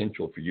great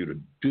potential for you to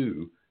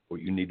do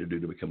what you need to do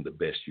to become the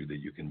best you that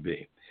you can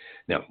be.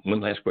 Now,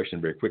 one last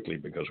question very quickly,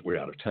 because we're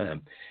out of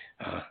time.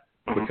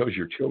 Because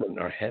your children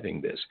are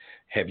having this,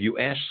 have you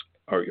asked,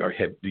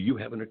 do you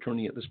have an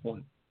attorney at this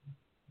point?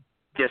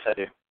 Yes, I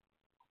do.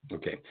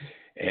 Okay.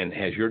 And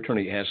has your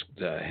attorney asked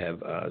to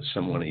have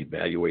someone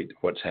evaluate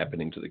what's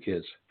happening to the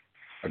kids?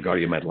 A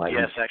guardian ad litem?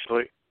 Yes,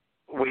 actually.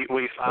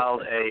 We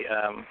filed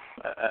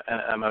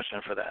a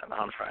motion for that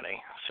on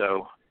Friday.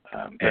 So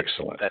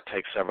excellent. That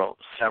takes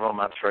several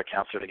months for a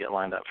counselor to get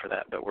lined up for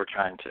that, but we're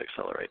trying to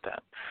accelerate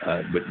that.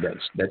 But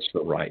that's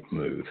the right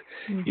move.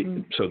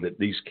 So that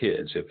these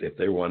kids, if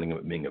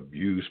they're being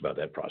abused by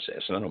that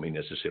process, and I don't mean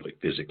necessarily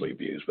physically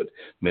abused, but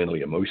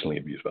mentally, emotionally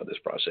abused by this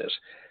process,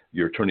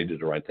 your attorney did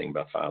the right thing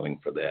by filing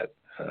for that.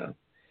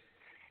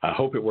 I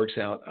hope it works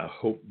out. I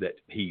hope that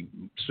he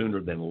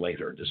sooner than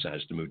later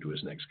decides to move to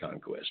his next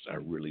conquest. I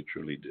really,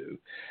 truly do.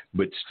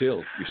 But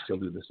still, you still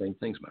do the same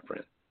things, my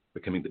friend,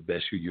 becoming the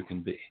best you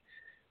can be.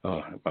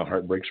 My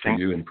heart breaks for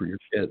you and for your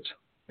kids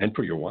and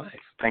for your wife.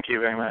 Thank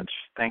you very much.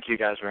 Thank you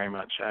guys very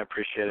much. I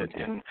appreciate it.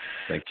 Okay. And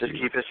Thank just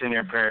you. keep us in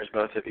your prayers,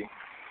 both of you.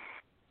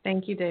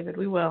 Thank you, David.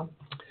 We will.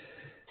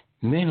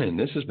 Man,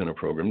 this has been a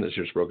program that's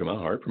just broken my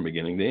heart from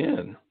beginning to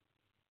end.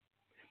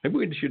 Maybe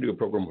we should do a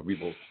program where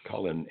people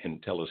call in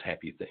and tell us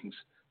happy things,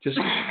 just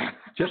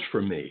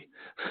for me,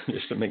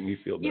 just to make me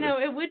feel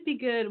better. It would be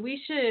good.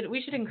 We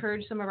should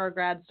encourage some of our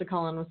grads to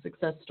call in with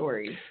success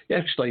stories.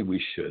 Actually,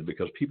 we should,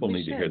 because people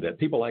need to hear that.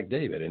 People like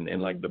David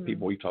and like the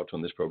people we talked to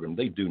on this program,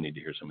 they do need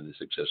to hear some of the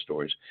success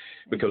stories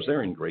because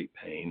they're in great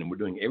pain, and we're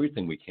doing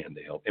everything we can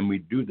to help. And we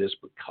do this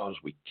because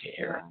we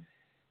care.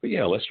 But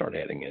let's start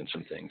adding in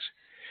some things.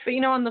 But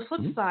on the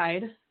flip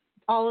side,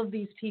 all of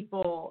these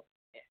people,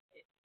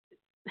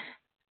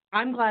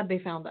 I'm glad they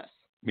found us.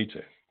 Me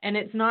too. And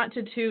it's not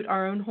to toot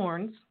our own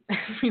horns, as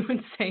we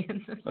would say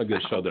in the A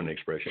good Southern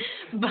expression.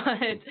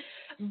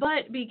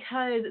 But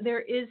because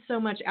there is so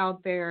much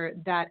out there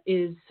that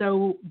is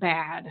so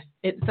bad,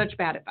 it's such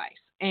bad advice,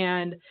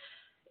 and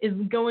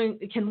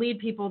can lead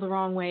people the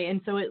wrong way.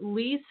 And so at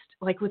least,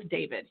 like with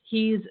David,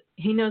 he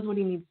knows what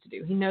he needs to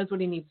do. He knows what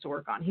he needs to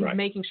work on. He's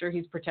making sure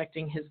he's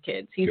protecting his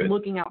kids. He's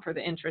looking out for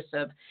the interests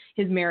of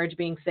his marriage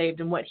being saved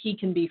and what he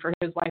can be for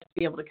his wife to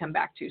be able to come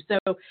back to. So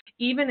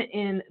even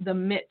in the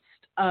midst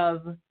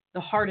of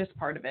the hardest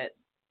part of it,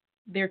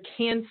 there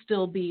can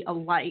still be a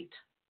light,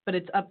 but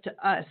it's up to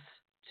us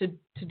to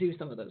do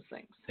some of those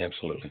things.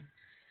 Absolutely.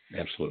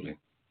 Absolutely.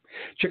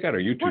 Check out our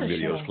YouTube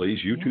videos, please.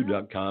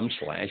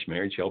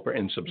 YouTube.com/marriagehelper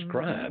and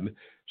subscribe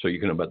so you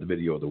can know about the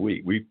video of the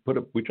week. We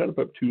try to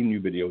put up 2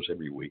 new videos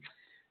every week.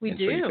 We and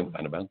do. So you can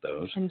find about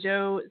those. And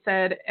Joe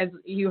said, as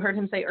you heard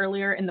him say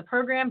earlier in the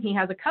program, he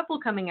has a couple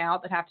coming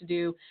out that have to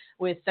do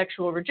with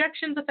sexual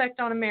rejection's effect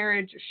on a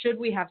marriage, should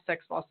we have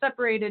sex while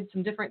separated,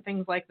 some different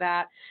things like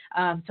that.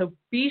 So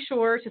be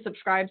sure to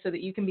subscribe so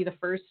that you can be the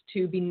first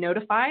to be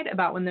notified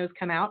about when those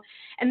come out.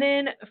 And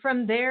then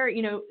from there,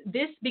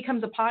 this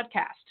becomes a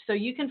podcast. So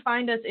you can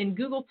find us in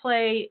Google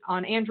Play,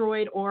 on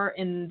Android, or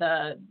in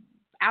the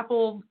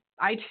Apple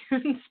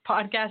iTunes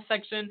podcast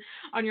section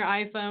on your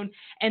iPhone,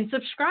 and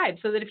subscribe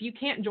so that if you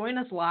can't join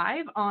us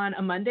live on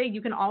a Monday,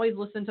 you can always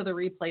listen to the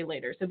replay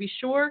later. So be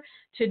sure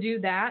to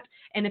do that.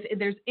 And if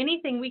there's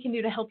anything we can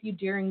do to help you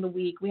during the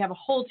week, we have a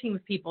whole team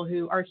of people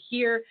who are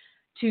here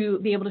to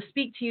be able to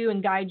speak to you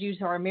and guide you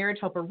to our Marriage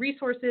Helper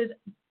resources.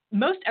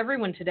 Most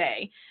everyone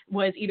today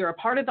was either a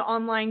part of the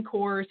online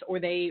course or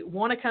they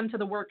want to come to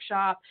the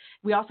workshop.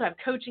 We also have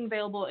coaching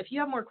available. If you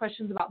have more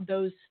questions about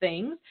those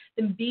things,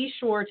 then be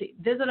sure to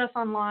visit us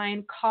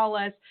online, call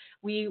us.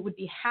 We would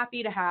be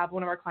happy to have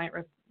one of our client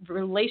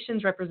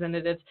relations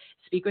representatives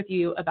speak with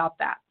you about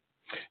that.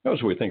 So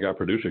we thank our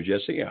producer,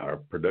 Jesse, our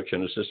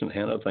production assistant,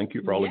 Hannah. Thank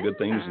you for all the good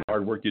things and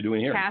hard work you're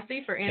doing here.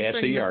 Cassie for answering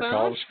Cassie, the our phone.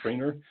 call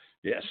screener.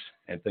 Yes.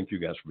 And thank you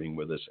guys for being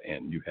with us,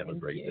 and you have a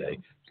great day.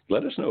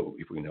 Let us know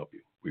if we can help you.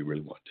 We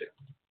really want to.